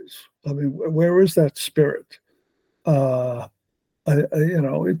nowadays? I mean, where is that spirit?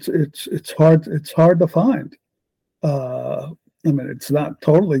 It's hard to find. I mean, it's not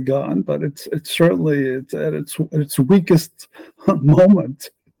totally gone, but it's certainly it's at its weakest moment.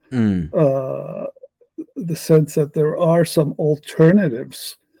 The sense that there are some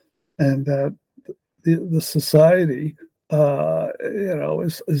alternatives, and that the society,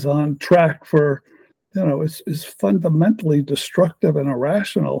 is on track for, is fundamentally destructive and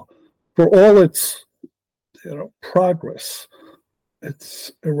irrational for all its, progress.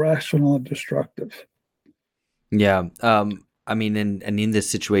 It's irrational and destructive. Yeah. I mean, and in this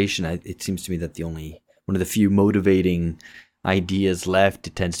situation, it seems to me that one of the few motivating ideas left,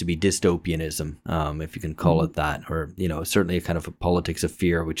 it tends to be dystopianism, if you can call it that, or, certainly a kind of a politics of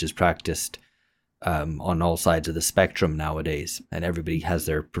fear, which is practiced on all sides of the spectrum nowadays, and everybody has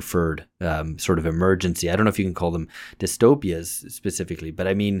their preferred sort of emergency. I don't know if you can call them dystopias specifically, but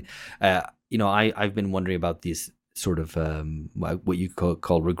I mean, I've been wondering about these sort of what you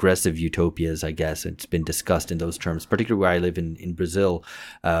call regressive utopias, I guess. It's been discussed in those terms, particularly where I live in Brazil,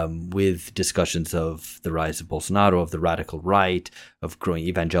 with discussions of the rise of Bolsonaro, of the radical right, of growing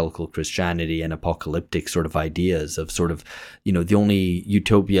evangelical Christianity, and apocalyptic sort of ideas of sort of, the only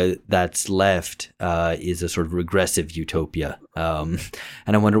utopia that's left is a sort of regressive utopia. And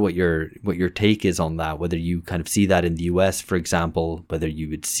I wonder what your take is on that, whether you kind of see that in the US, for example, whether you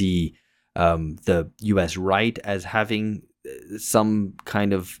would see the US right as having some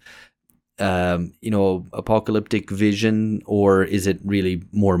kind of, apocalyptic vision, or is it really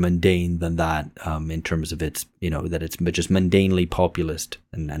more mundane than that, in terms of its, that it's just mundanely populist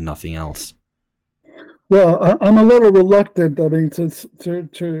and nothing else? Well, I'm a little reluctant, I mean,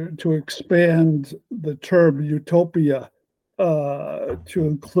 to expand the term utopia to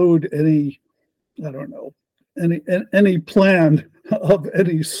include any, I don't know, any plan of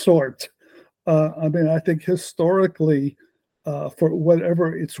any sort. I mean, I think historically, for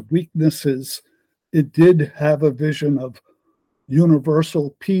whatever its weaknesses, it did have a vision of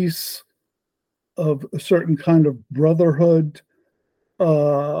universal peace, of a certain kind of brotherhood,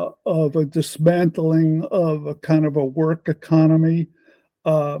 of a dismantling of a kind of a work economy.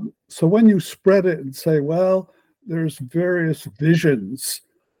 So when you spread it and say, well, there's various visions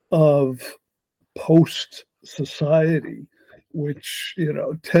of post society, which,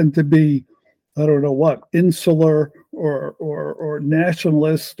 tend to be, I don't know what, insular or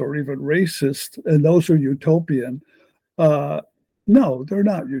nationalist or even racist, and those are utopian. No, they're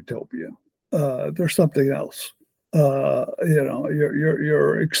not utopian. They're something else.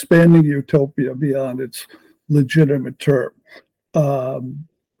 You're expanding utopia beyond its legitimate term.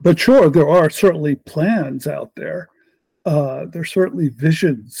 But sure, there are certainly plans out there. There's certainly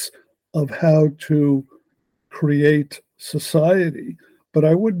visions of how to create society, but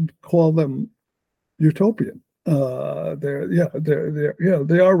I wouldn't call them utopian. They are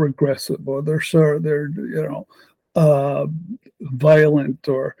regressive, or they're violent,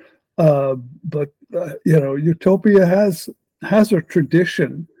 or but utopia has a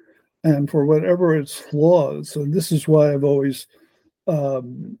tradition, and for whatever its flaws, and this is why I've always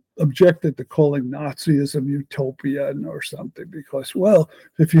objected to calling Nazism utopian or something, because, well,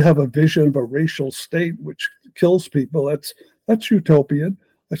 if you have a vision of a racial state which kills people, that's utopian.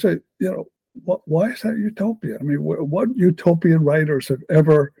 I say, why is that utopia? I mean, what utopian writers have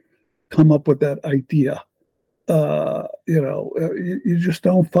ever come up with that idea? You just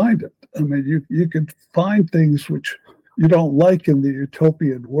don't find it. I mean, you can find things which you don't like in the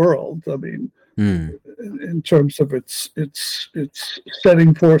utopian world. I mean, in terms of its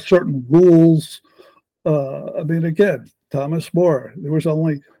setting forth certain rules. I mean, again, Thomas More. There was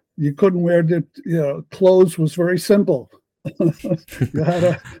only, you couldn't wear clothes was very simple. You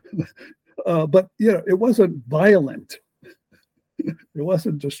had but it wasn't violent. It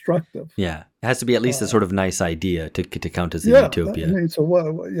wasn't destructive. Yeah, it has to be at least a sort of nice idea to count as a utopia. I mean, so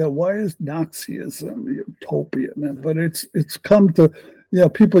why is Nazism utopian? But it's come to,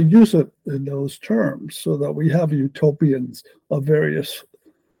 people use it in those terms, so that we have utopians of various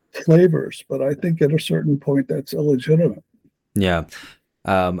flavors. But I think at a certain point that's illegitimate. Yeah,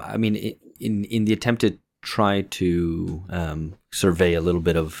 I mean, in the attempt to try to survey a little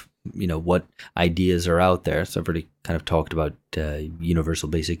bit of what ideas are out there. So I've already kind of talked about universal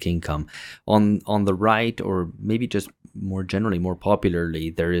basic income. On the right, or maybe just more generally, more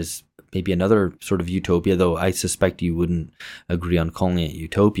popularly, there is maybe another sort of utopia, though I suspect you wouldn't agree on calling it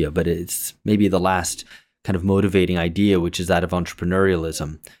utopia, but it's maybe the last kind of motivating idea, which is that of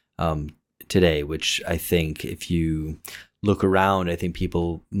entrepreneurialism today, which I think if you look around, I think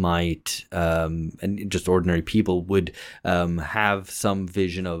people might, and just ordinary people would have some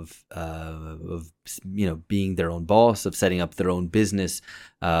vision of being their own boss, of setting up their own business,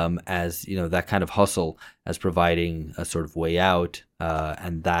 as that kind of hustle as providing a sort of way out,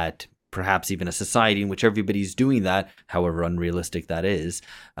 and that perhaps even a society in which everybody's doing that, however unrealistic that is,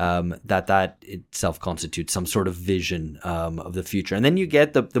 that itself constitutes some sort of vision of the future. And then you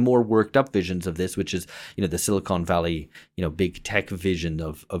get the more worked up visions of this, which is, the Silicon Valley, big tech vision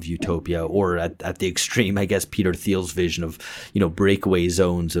of utopia, or at the extreme, I guess, Peter Thiel's vision of, breakaway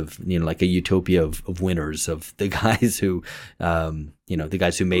zones of, like a utopia of winners, of the guys who, the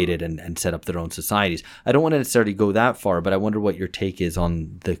guys who made it and set up their own societies. I don't want to necessarily go that far, but I wonder what your take is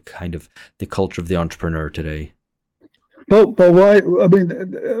on the kind of the culture of the entrepreneur today. But why? I mean,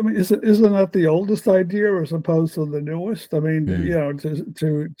 isn't that the oldest idea as opposed to the newest? I mean,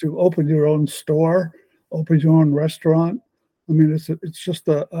 to open your own store, open your own restaurant. I mean, it's just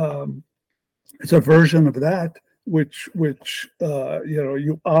it's a version of that, which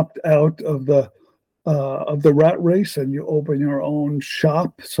you opt out of the rat race and you open your own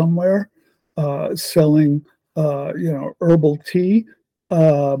shop somewhere, selling herbal tea,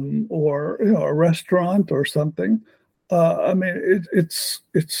 or a restaurant or something. I mean,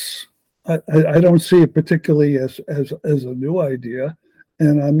 I don't see it particularly as a new idea,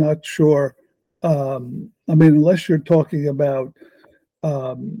 and I'm not sure. I mean, unless you're talking about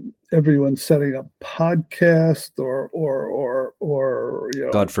everyone setting up podcasts or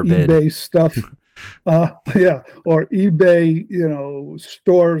God forbid, eBay stuff, or eBay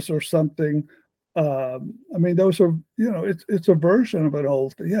stores or something. I mean, those are it's a version of an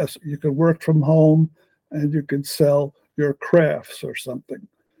old. Yes, you could work from home and you could sell your crafts or something.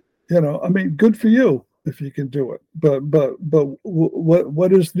 I mean, good for you if you can do it. But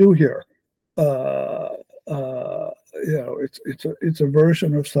what is new here? It's a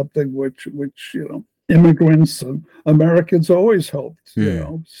version of something which immigrants and Americans always hoped.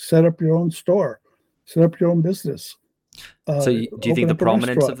 Set up your own store, set up your own business. So do you think the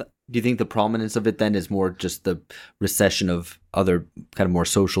prominence of that? Do you think the prominence of it then is more just the recession of other kind of more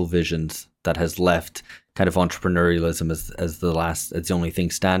social visions that has left kind of entrepreneurialism as the only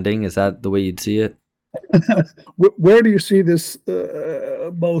thing standing? Is that the way you'd see it? Where do you see this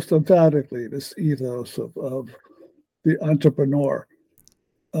most emphatically, this ethos of the entrepreneur?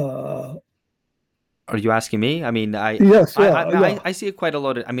 Are you asking me? I mean, yes, I see it quite a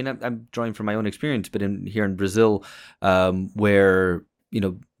lot. I mean, I'm drawing from my own experience, but here in Brazil, where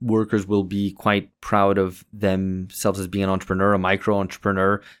workers will be quite proud of themselves as being an entrepreneur, a micro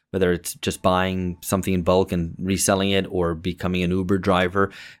entrepreneur, whether it's just buying something in bulk and reselling it or becoming an Uber driver,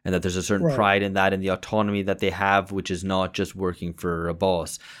 and that there's a certain pride in that and the autonomy that they have, which is not just working for a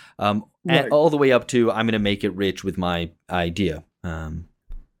boss, and all the way up to I'm going to make it rich with my idea.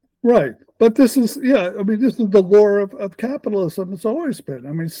 Right. But this is, I mean, this is the lore of capitalism. It's always been.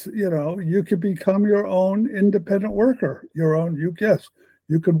 I mean, you could become your own independent worker,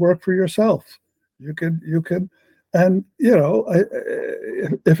 you could work for yourself. You could, and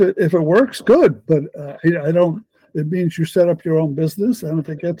if it works, good. But I don't. It means you set up your own business, and if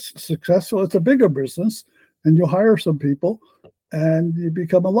it gets successful, it's a bigger business, and you hire some people, and you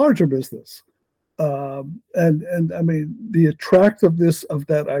become a larger business. And I mean, the attractiveness of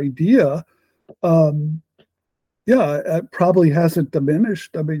that idea, it probably hasn't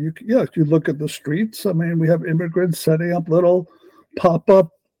diminished. I mean, if you look at the streets, I mean, we have immigrants setting up little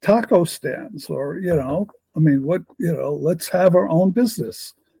pop-up taco stands, or I mean, let's have our own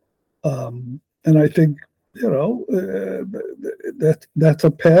business. And I think that's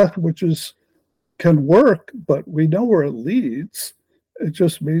a path which can work, but we know where it leads. It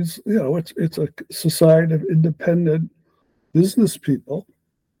just means, it's a society of independent business people.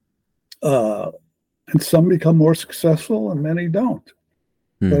 And some become more successful and many don't.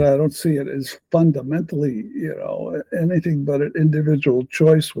 But I don't see it as fundamentally, anything but an individual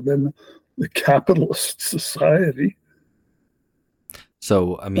choice within the capitalist society.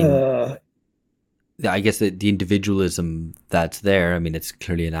 So, I mean, I guess the individualism that's there, I mean, it's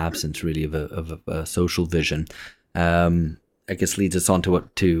clearly an absence really of a social vision. I guess leads us on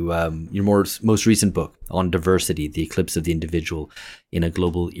to your most recent book on diversity, the eclipse of the individual in a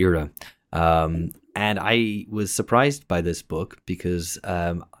global era. And I was surprised by this book because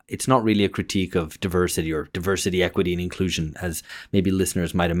it's not really a critique of diversity or diversity, equity, and inclusion, as maybe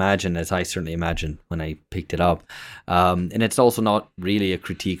listeners might imagine, as I certainly imagined when I picked it up. And it's also not really a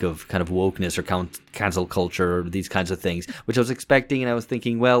critique of kind of wokeness or cancel culture or these kinds of things, which I was expecting. And I was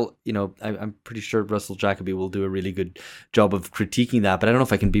thinking, well, I'm pretty sure Russell Jacoby will do a really good job of critiquing that, but I don't know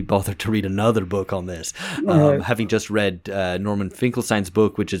if I can be bothered to read another book on this. Having just read Norman Finkelstein's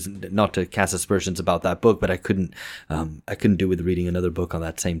book, which is not to cast aspersions about that book, but I couldn't do with reading another book on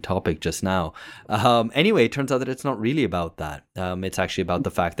that same topic just now. Anyway, it turns out that it's not really about that. It's actually about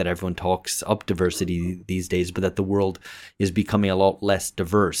the fact that everyone talks up diversity these days, but that the world is becoming a lot less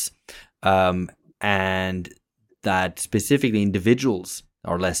diverse, and that specifically individuals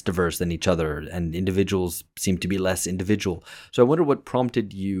are less diverse than each other, and individuals seem to be less individual. So I wonder what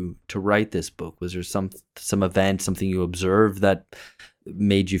prompted you to write this book. Was there some event, something you observed that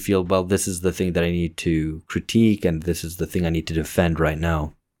made you feel, well, this is the thing that I need to critique, and this is the thing I need to defend right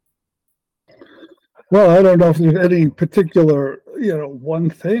now? Well, I don't know if there's any particular, one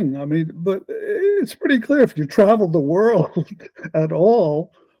thing. I mean, but it's pretty clear if you travel the world at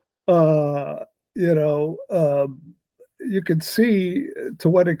all, you can see to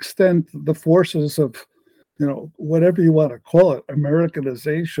what extent the forces of, whatever you want to call it,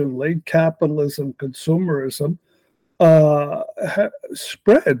 Americanization, late capitalism, consumerism,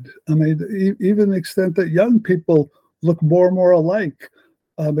 spread. I mean, even the extent that young people look more and more alike.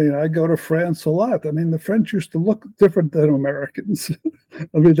 I mean, I go to France a lot. I mean, the French used to look different than Americans.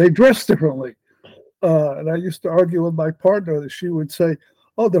 I mean, they dress differently. And I used to argue with my partner that she would say,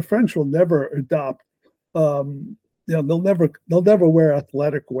 "Oh, the French will never adopt. They'll never wear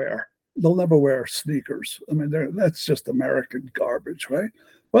athletic wear. They'll never wear sneakers. I mean, that's just American garbage, right?"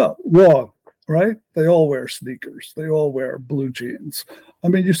 Well, wrong, right? They all wear sneakers. They all wear blue jeans. I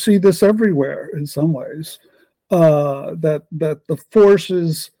mean, you see this everywhere in some ways. That the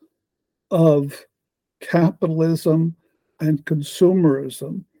forces of capitalism and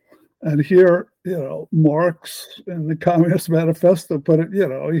consumerism, and here, Marx in the Communist Manifesto put it,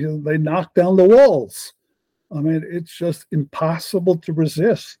 they knock down the walls. I mean, it's just impossible to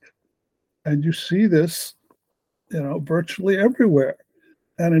resist. And you see this, virtually everywhere.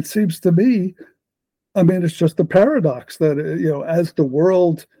 And it seems to me, I mean, it's just a paradox that, as the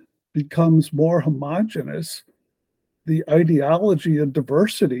world becomes more homogenous, the ideology of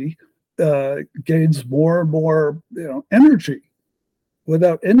diversity gains more and more, energy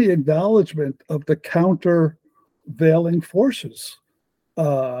without any acknowledgement of the countervailing forces.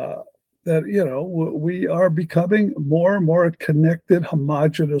 That, we are becoming more and more a connected,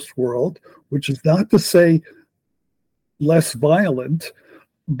 homogenous world, which is not to say less violent,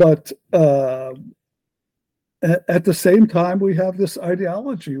 but at the same time, we have this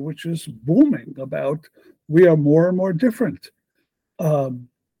ideology which is booming about we are more and more different. And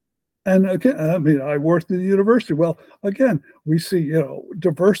again, I mean, I worked at the university. Well, again, we see,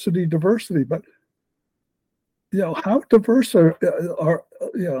 diversity, but, how diverse are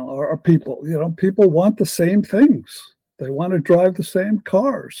people? People want the same things. They want to drive the same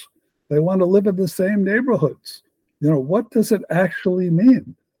cars. They want to live in the same neighborhoods. What does it actually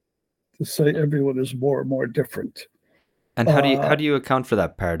mean to say everyone is more and more different? And how do you account for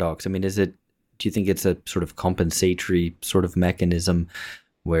that paradox? I mean, do you think it's a sort of compensatory sort of mechanism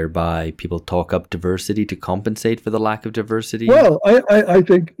whereby people talk up diversity to compensate for the lack of diversity? Well, I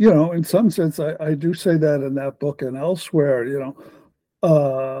think, in some sense, I do say that in that book and elsewhere,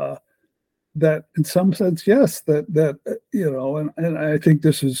 that in some sense, yes, that and I think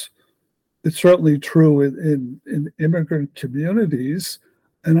it's certainly true in immigrant communities.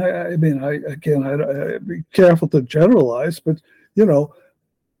 And I mean, I be careful to generalize, but,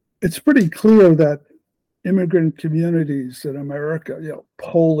 it's pretty clear that immigrant communities in America,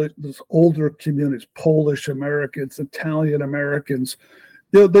 Polish, those older communities, Polish Americans, Italian Americans,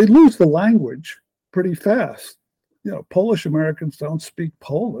 they lose the language pretty fast. Polish Americans don't speak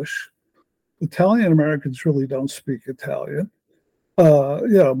Polish. Italian Americans really don't speak Italian.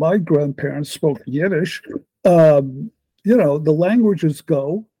 My grandparents spoke Yiddish. The languages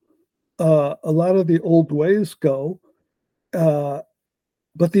go. A lot of the old ways go.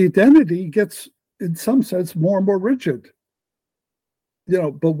 But the identity gets, in some sense, more and more rigid.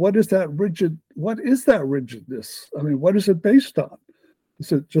 But what is that rigidness? I mean, what is it based on?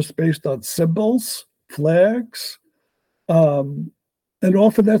 Is it just based on symbols, flags? And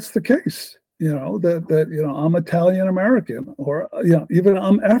often that's the case, that I'm Italian American, or, even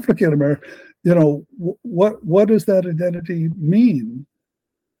I'm African American. What does that identity mean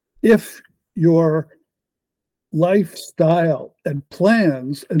if your lifestyle and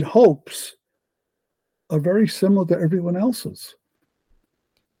plans and hopes are very similar to everyone else's.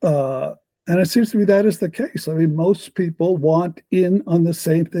 And it seems to me that is the case. I mean, most people want in on the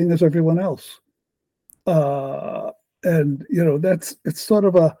same thing as everyone else. And, it's sort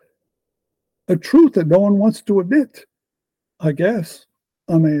of a truth that no one wants to admit, I guess.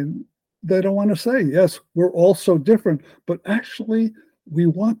 I mean, they don't want to say, yes, we're all so different, but actually we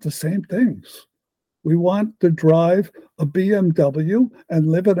want the same things. We want to drive a BMW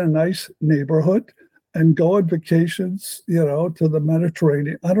and live in a nice neighborhood and go on vacations, to the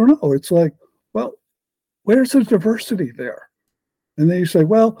Mediterranean. I don't know. It's like, well, where's the diversity there? And then you say,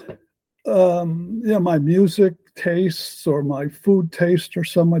 well, my music tastes or my food tastes are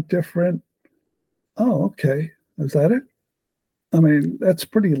somewhat different. Oh, okay. Is that it? I mean, that's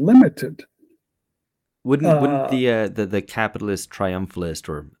pretty limited. Wouldn't the capitalist triumphalist,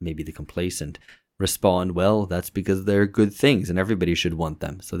 or maybe the complacent, respond, well, that's because they're good things and everybody should want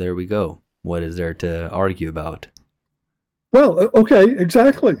them. So there we go. What is there to argue about? Well, okay,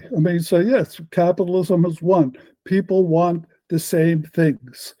 exactly. I mean, so yes, capitalism is one. People want the same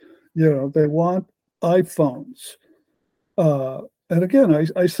things. They want iPhones. And again,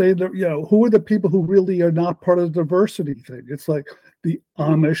 I say that, who are the people who really are not part of the diversity thing? It's like the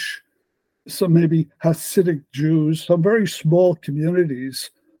Amish, some maybe Hasidic Jews, some very small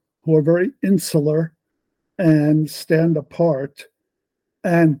communities who are very insular and stand apart.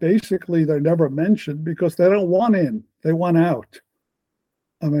 And basically, they're never mentioned because they don't want in. They want out.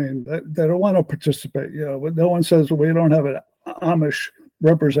 I mean, they don't want to participate. No one says, well, we don't have an Amish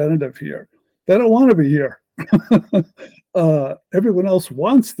representative here. They don't want to be here. Everyone else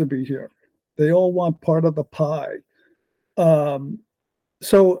wants to be here. They all want part of the pie.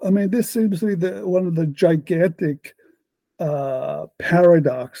 So, I mean, this seems to be one of the gigantic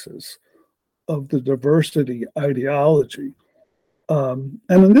paradoxes of the diversity ideology. And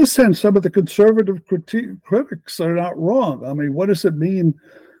in this sense, some of the conservative critics are not wrong. I mean, what does it mean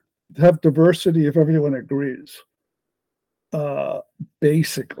to have diversity if everyone agrees?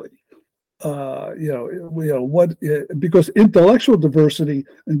 Basically, because intellectual diversity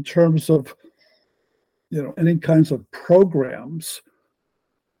in terms of, any kinds of programs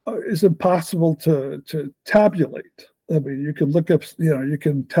is impossible to tabulate. I mean, you can look up, you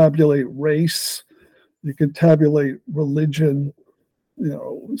can tabulate race, you can tabulate religion,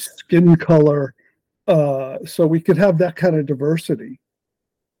 skin color. So we could have that kind of diversity.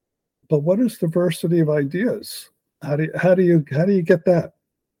 But what is diversity of ideas? How do you get that?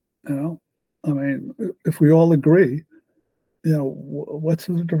 I mean, if we all agree, what's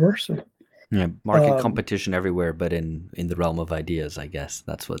the diversity? Yeah, market competition everywhere, but in the realm of ideas, I guess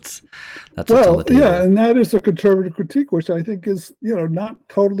that's what's on the table. Yeah, and that is a conservative critique, which I think is not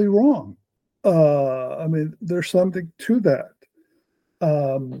totally wrong. I mean, there's something to that.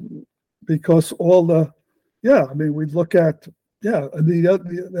 Because I mean, we look at, and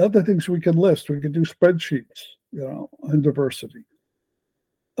the other things we can list, we can do spreadsheets, on diversity,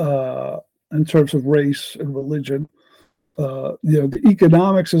 in terms of race and religion. The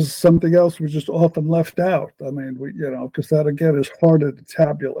economics is something else which is often left out. I mean, because that again is harder to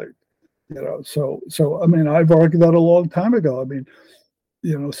tabulate. So I mean, I've argued that a long time ago. I mean,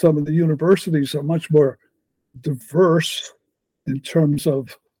 some of the universities are much more diverse in terms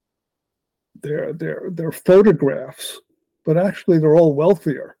of their photographs, but actually they're all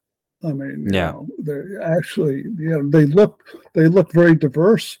wealthier. I mean, they're actually, they look very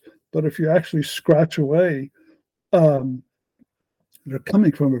diverse, but if you actually scratch away, they're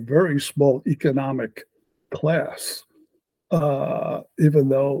coming from a very small economic class. Even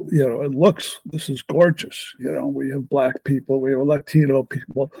though, this is gorgeous. We have Black people, we have Latino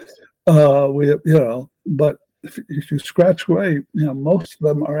people, we have, but if you scratch away, most of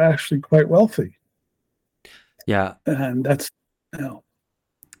them are actually quite wealthy. Yeah, and that's,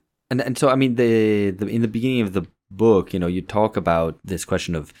 and so I mean, the in the beginning of the book, you talk about this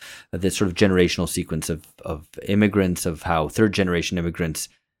question of this sort of generational sequence of immigrants, of how third generation immigrants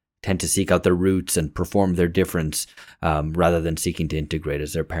tend to seek out their roots and perform their difference rather than seeking to integrate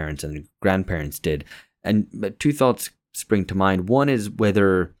as their parents and grandparents did. And two thoughts spring to mind. One is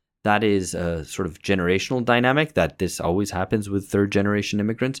whether that is a sort of generational dynamic, that this always happens with third generation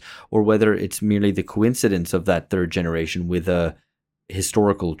immigrants, or whether it's merely the coincidence of that third generation with a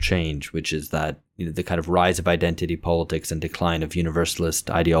historical change, which is that the kind of rise of identity politics and decline of universalist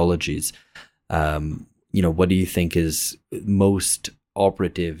ideologies. What do you think is most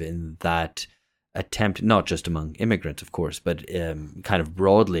operative in that attempt, not just among immigrants, of course, but kind of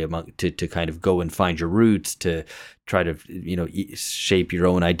broadly among to kind of go and find your roots, to try to shape your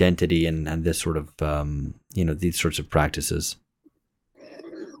own identity and this sort of these sorts of practices?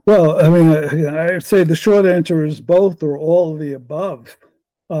 Well, I mean, I'd say the short answer is both or all of the above.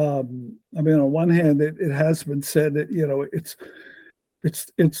 I mean, on one hand, it has been said that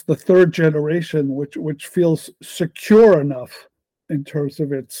it's the third generation which feels secure enough in terms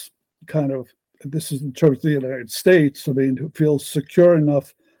of its kind of, this is in terms of the United States. I mean, who feels secure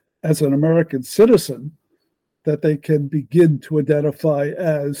enough as an American citizen that they can begin to identify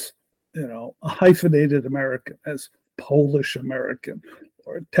as, a hyphenated American, as Polish American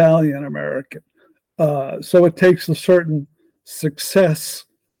or Italian American. So it takes a certain success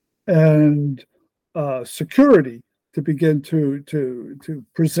and security to begin to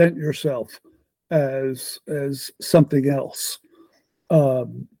present yourself as something else.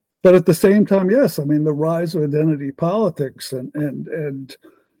 But at the same time, yes, I mean, the rise of identity politics and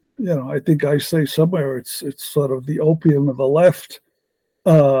I think I say somewhere it's sort of the opium of the left.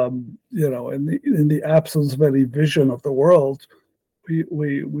 In the absence of any vision of the world,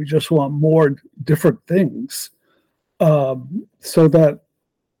 we just want more different things. So that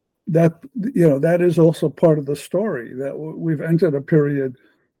is also part of the story, that we've entered a period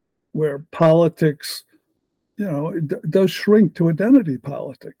where politics, does shrink to identity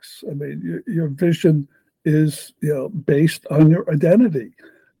politics. I mean, your vision is, based on your identity.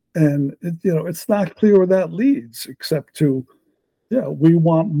 And, it's not clear where that leads, except to, we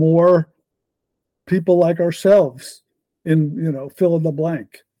want more people like ourselves in, fill in the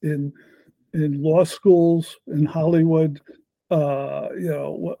blank, in law schools, in Hollywood,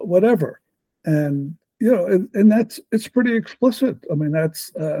 whatever. And, and that's, it's pretty explicit. I mean,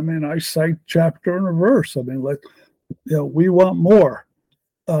 I cite chapter and verse. I mean, we want more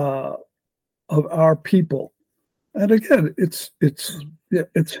of our people. And again, it's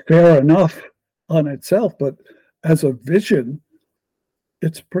fair enough on itself, but as a vision,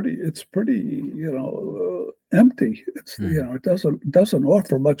 it's pretty empty. It's it doesn't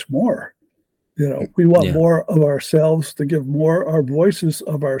offer much more. We want more of ourselves, to give more our voices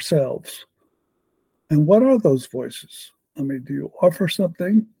of ourselves. And what are those voices? I mean, do you offer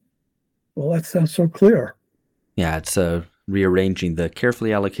something? Well, that's not so clear. Yeah, it's rearranging the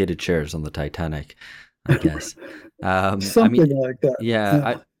carefully allocated chairs on the Titanic, I guess. Something like that.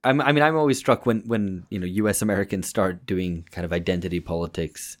 Yeah. I'm always struck when U.S. Americans start doing kind of identity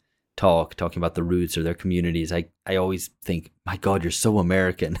politics talking about the roots or their communities. I always think, my God, you're so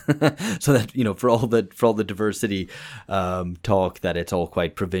American. So that for all the diversity talk, that it's all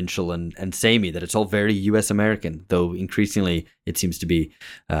quite provincial and samey, that it's all very U.S. American, though increasingly it seems to be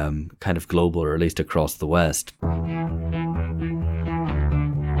kind of global, or at least across the West.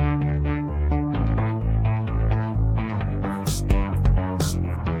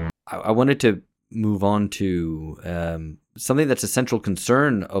 I wanted to move on to something that's a central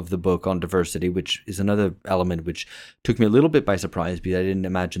concern of the book on diversity, which is another element which took me a little bit by surprise, because I didn't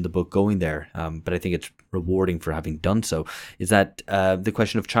imagine the book going there. But I think it's rewarding for having done so, is that the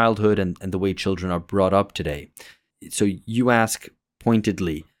question of childhood and the way children are brought up today. So you ask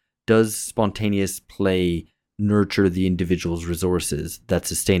pointedly, does spontaneous play nurture the individual's resources that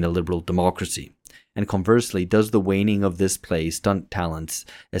sustain a liberal democracy? And conversely, does the waning of this play stunt talents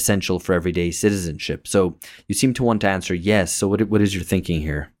essential for everyday citizenship? So you seem to want to answer yes. So what is your thinking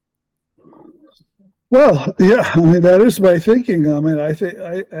here? Well, yeah, I mean, that is my thinking. I mean, I think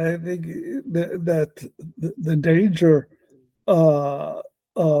that the danger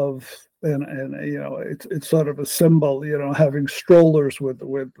of it's sort of a symbol, having strollers with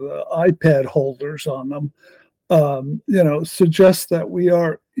iPad holders on them, suggests that we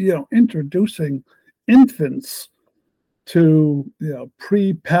are, introducing infants to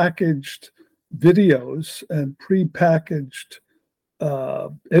pre-packaged videos and pre-packaged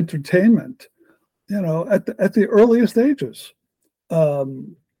entertainment, at the earliest ages.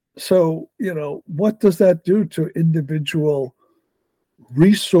 So what does that do to individual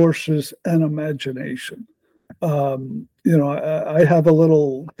resources and imagination? I have a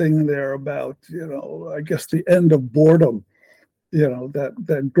little thing there about I guess the end of boredom.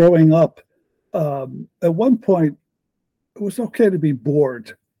 That growing up, at one point, it was okay to be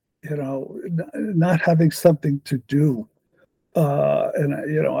bored, not having something to do. And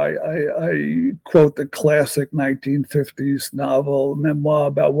I quote the classic 1950s novel memoir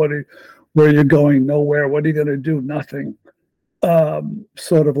about where you're going, nowhere. What are you going to do? Nothing.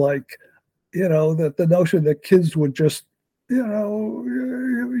 Sort of like, that the notion that kids would just,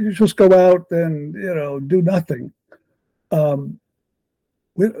 you just go out and, do nothing.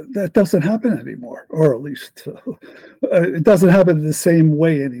 That doesn't happen anymore, or at least it doesn't happen in the same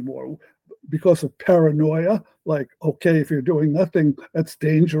way anymore because of paranoia. Like, okay, if you're doing nothing, that's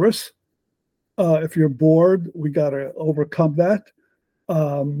dangerous. If you're bored, we got to overcome that.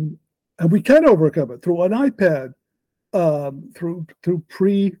 And we can overcome it through an iPad, through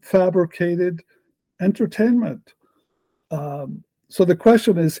prefabricated entertainment. So the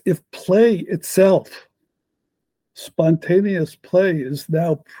question is, if play itself, spontaneous play, is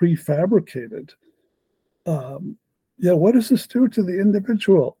now prefabricated, what does this do to the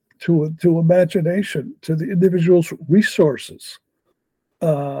individual, to imagination, to the individual's resources?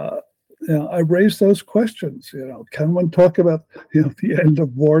 I raise those questions. Can one talk about the end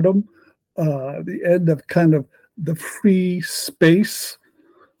of boredom, the end of kind of the free space?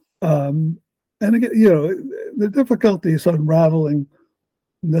 And again, the difficulty is unraveling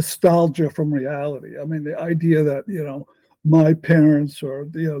nostalgia from reality. I mean, the idea that my parents or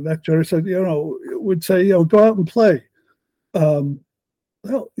that generation would say go out and play. Well,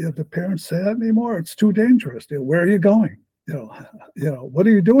 the parents say that anymore. It's too dangerous. Where are you going? What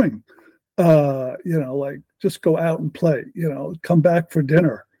are you doing? Like just go out and play. Come back for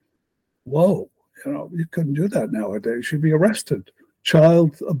dinner. Whoa, you couldn't do that nowadays. You'd be arrested.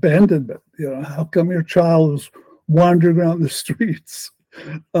 Child abandonment. How come your child is wandering around the streets?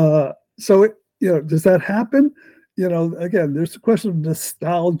 So does that happen? Again, there's a question of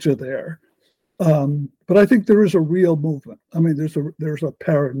nostalgia there. But I think there is a real movement. I mean, there's a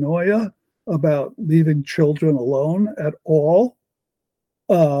paranoia about leaving children alone at all,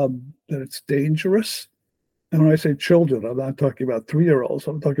 that it's dangerous. And when I say children, I'm not talking about 3-year-olds.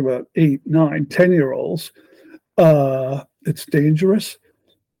 I'm talking about 8, 9, 10-year-olds. It's dangerous.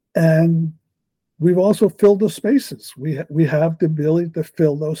 And we've also filled the spaces. We have the ability to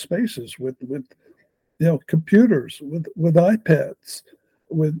fill those spaces with computers, with iPads,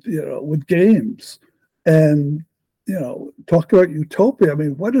 with games, and talk about utopia. I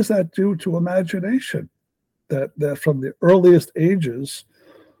mean, what does that do to imagination? That from the earliest ages,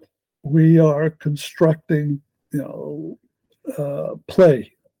 we are constructing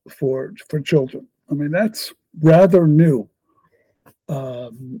play for children. I mean, that's rather new.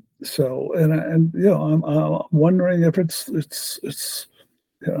 I'm wondering if it's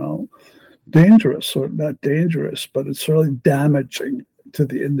dangerous, or not dangerous, but it's really damaging to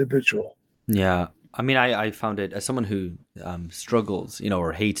the individual. Yeah. I mean, I found it, as someone who struggles,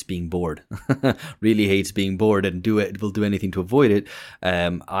 or hates being bored, really hates being bored and will do anything to avoid it.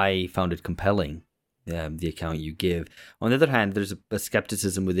 I found it compelling, the account you give. On the other hand, there's a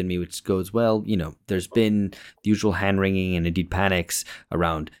skepticism within me which goes, well, there's been the usual hand-wringing and indeed panics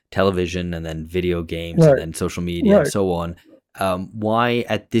around television and then video games, right, and then social media, right, and so on. Why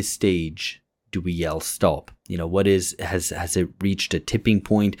at this stage do we yell stop? What has it reached a tipping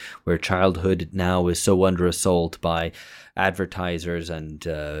point where childhood now is so under assault by advertisers and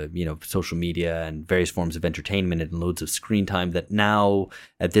social media and various forms of entertainment and loads of screen time, that now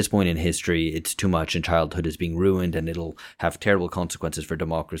at this point in history it's too much and childhood is being ruined and it'll have terrible consequences for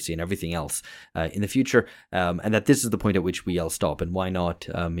democracy and everything else in the future, and that this is the point at which we yell stop? And why not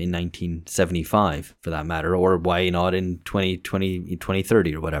in 1975 for that matter, or why not in 2020,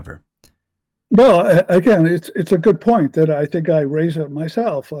 2030 or whatever? Well, again, it's a good point that I think I raise it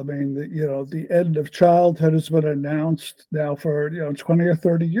myself. I mean, the end of childhood has been announced now for 20 or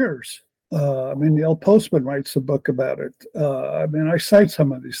 30 years. I mean, Neil Postman writes a book about it. I mean, I cite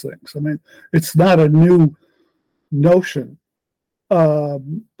some of these things. I mean, it's not a new notion, but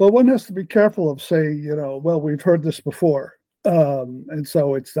one has to be careful of saying, well, we've heard this before, and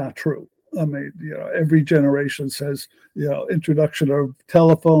so it's not true. I mean, every generation says, introduction of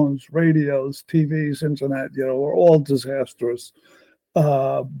telephones, radios, TVs, internet, are all disastrous.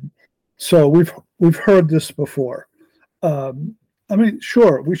 So we've heard this before. I mean,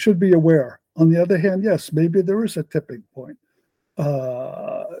 sure, we should be aware. On the other hand, yes, maybe there is a tipping point.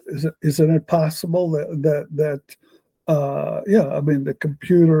 Isn't it possible that I mean, the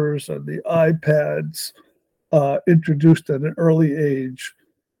computers and the iPads introduced at an early age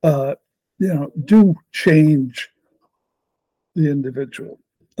do change the individual.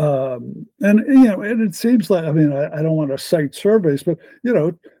 And it seems like, I mean, I don't want to cite surveys, but,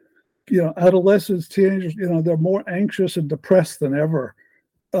 adolescents, teenagers, they're more anxious and depressed than ever.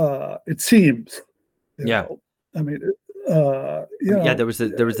 It seems. Yeah. I mean, there was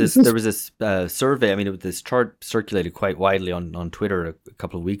this survey. I mean, this chart circulated quite widely on Twitter a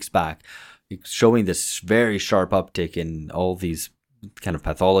couple of weeks back, showing this very sharp uptick in all these kind of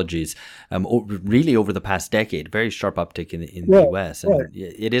pathologies, really over the past decade. Very sharp uptick in the US, and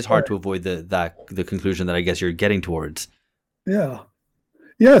it is hard to avoid the conclusion that I guess you're getting towards. Yeah.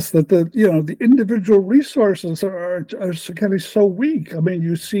 Yes, that the individual resources are kind of so weak. I mean,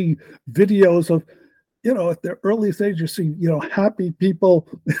 you see videos of at the earliest age, you see happy people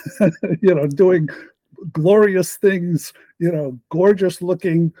doing glorious things, gorgeous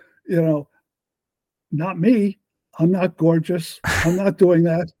looking, not me. I'm not gorgeous. I'm not doing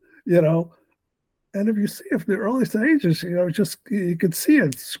that, And if you see it from the earliest ages, just you can see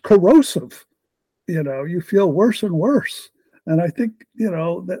it's corrosive. You feel worse and worse. And I think,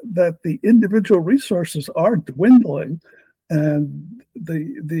 that the individual resources are dwindling, and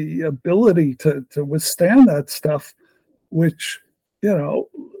the ability to withstand that stuff, which,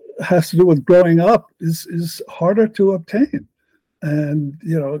 has to do with growing up, is harder to obtain. And,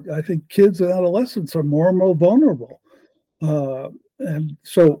 I think kids and adolescents are more and more vulnerable. And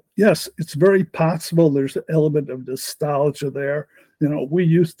so, yes, it's very possible there's an element of nostalgia there. We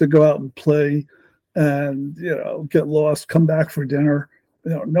used to go out and play and, get lost, come back for dinner.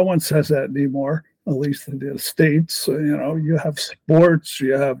 No one says that anymore, at least in the States. You have sports,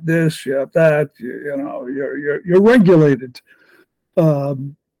 you have this, you have that, you're regulated.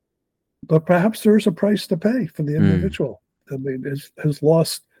 But perhaps there's a price to pay for the individual. I mean, has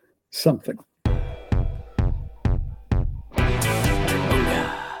lost something.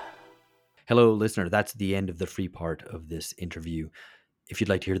 Hello, listener. That's the end of the free part of this interview. If you'd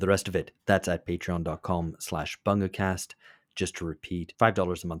like to hear the rest of it, that's at patreon.com/bungacast. Just to repeat,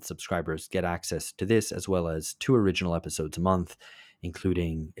 $5 a month subscribers get access to this, as well as 2 original episodes a month,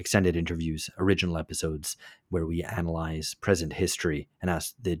 including extended interviews, original episodes where we analyze present history and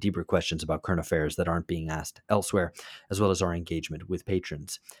ask the deeper questions about current affairs that aren't being asked elsewhere, as well as our engagement with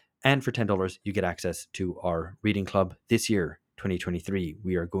patrons. And for $10, you get access to our reading club. This year, 2023,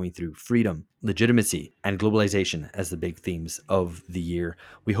 we are going through freedom, legitimacy, and globalization as the big themes of the year.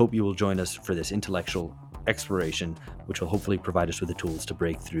 We hope you will join us for this intellectual exploration, which will hopefully provide us with the tools to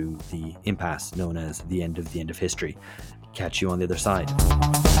break through the impasse known as the end of history. Catch you on the other side.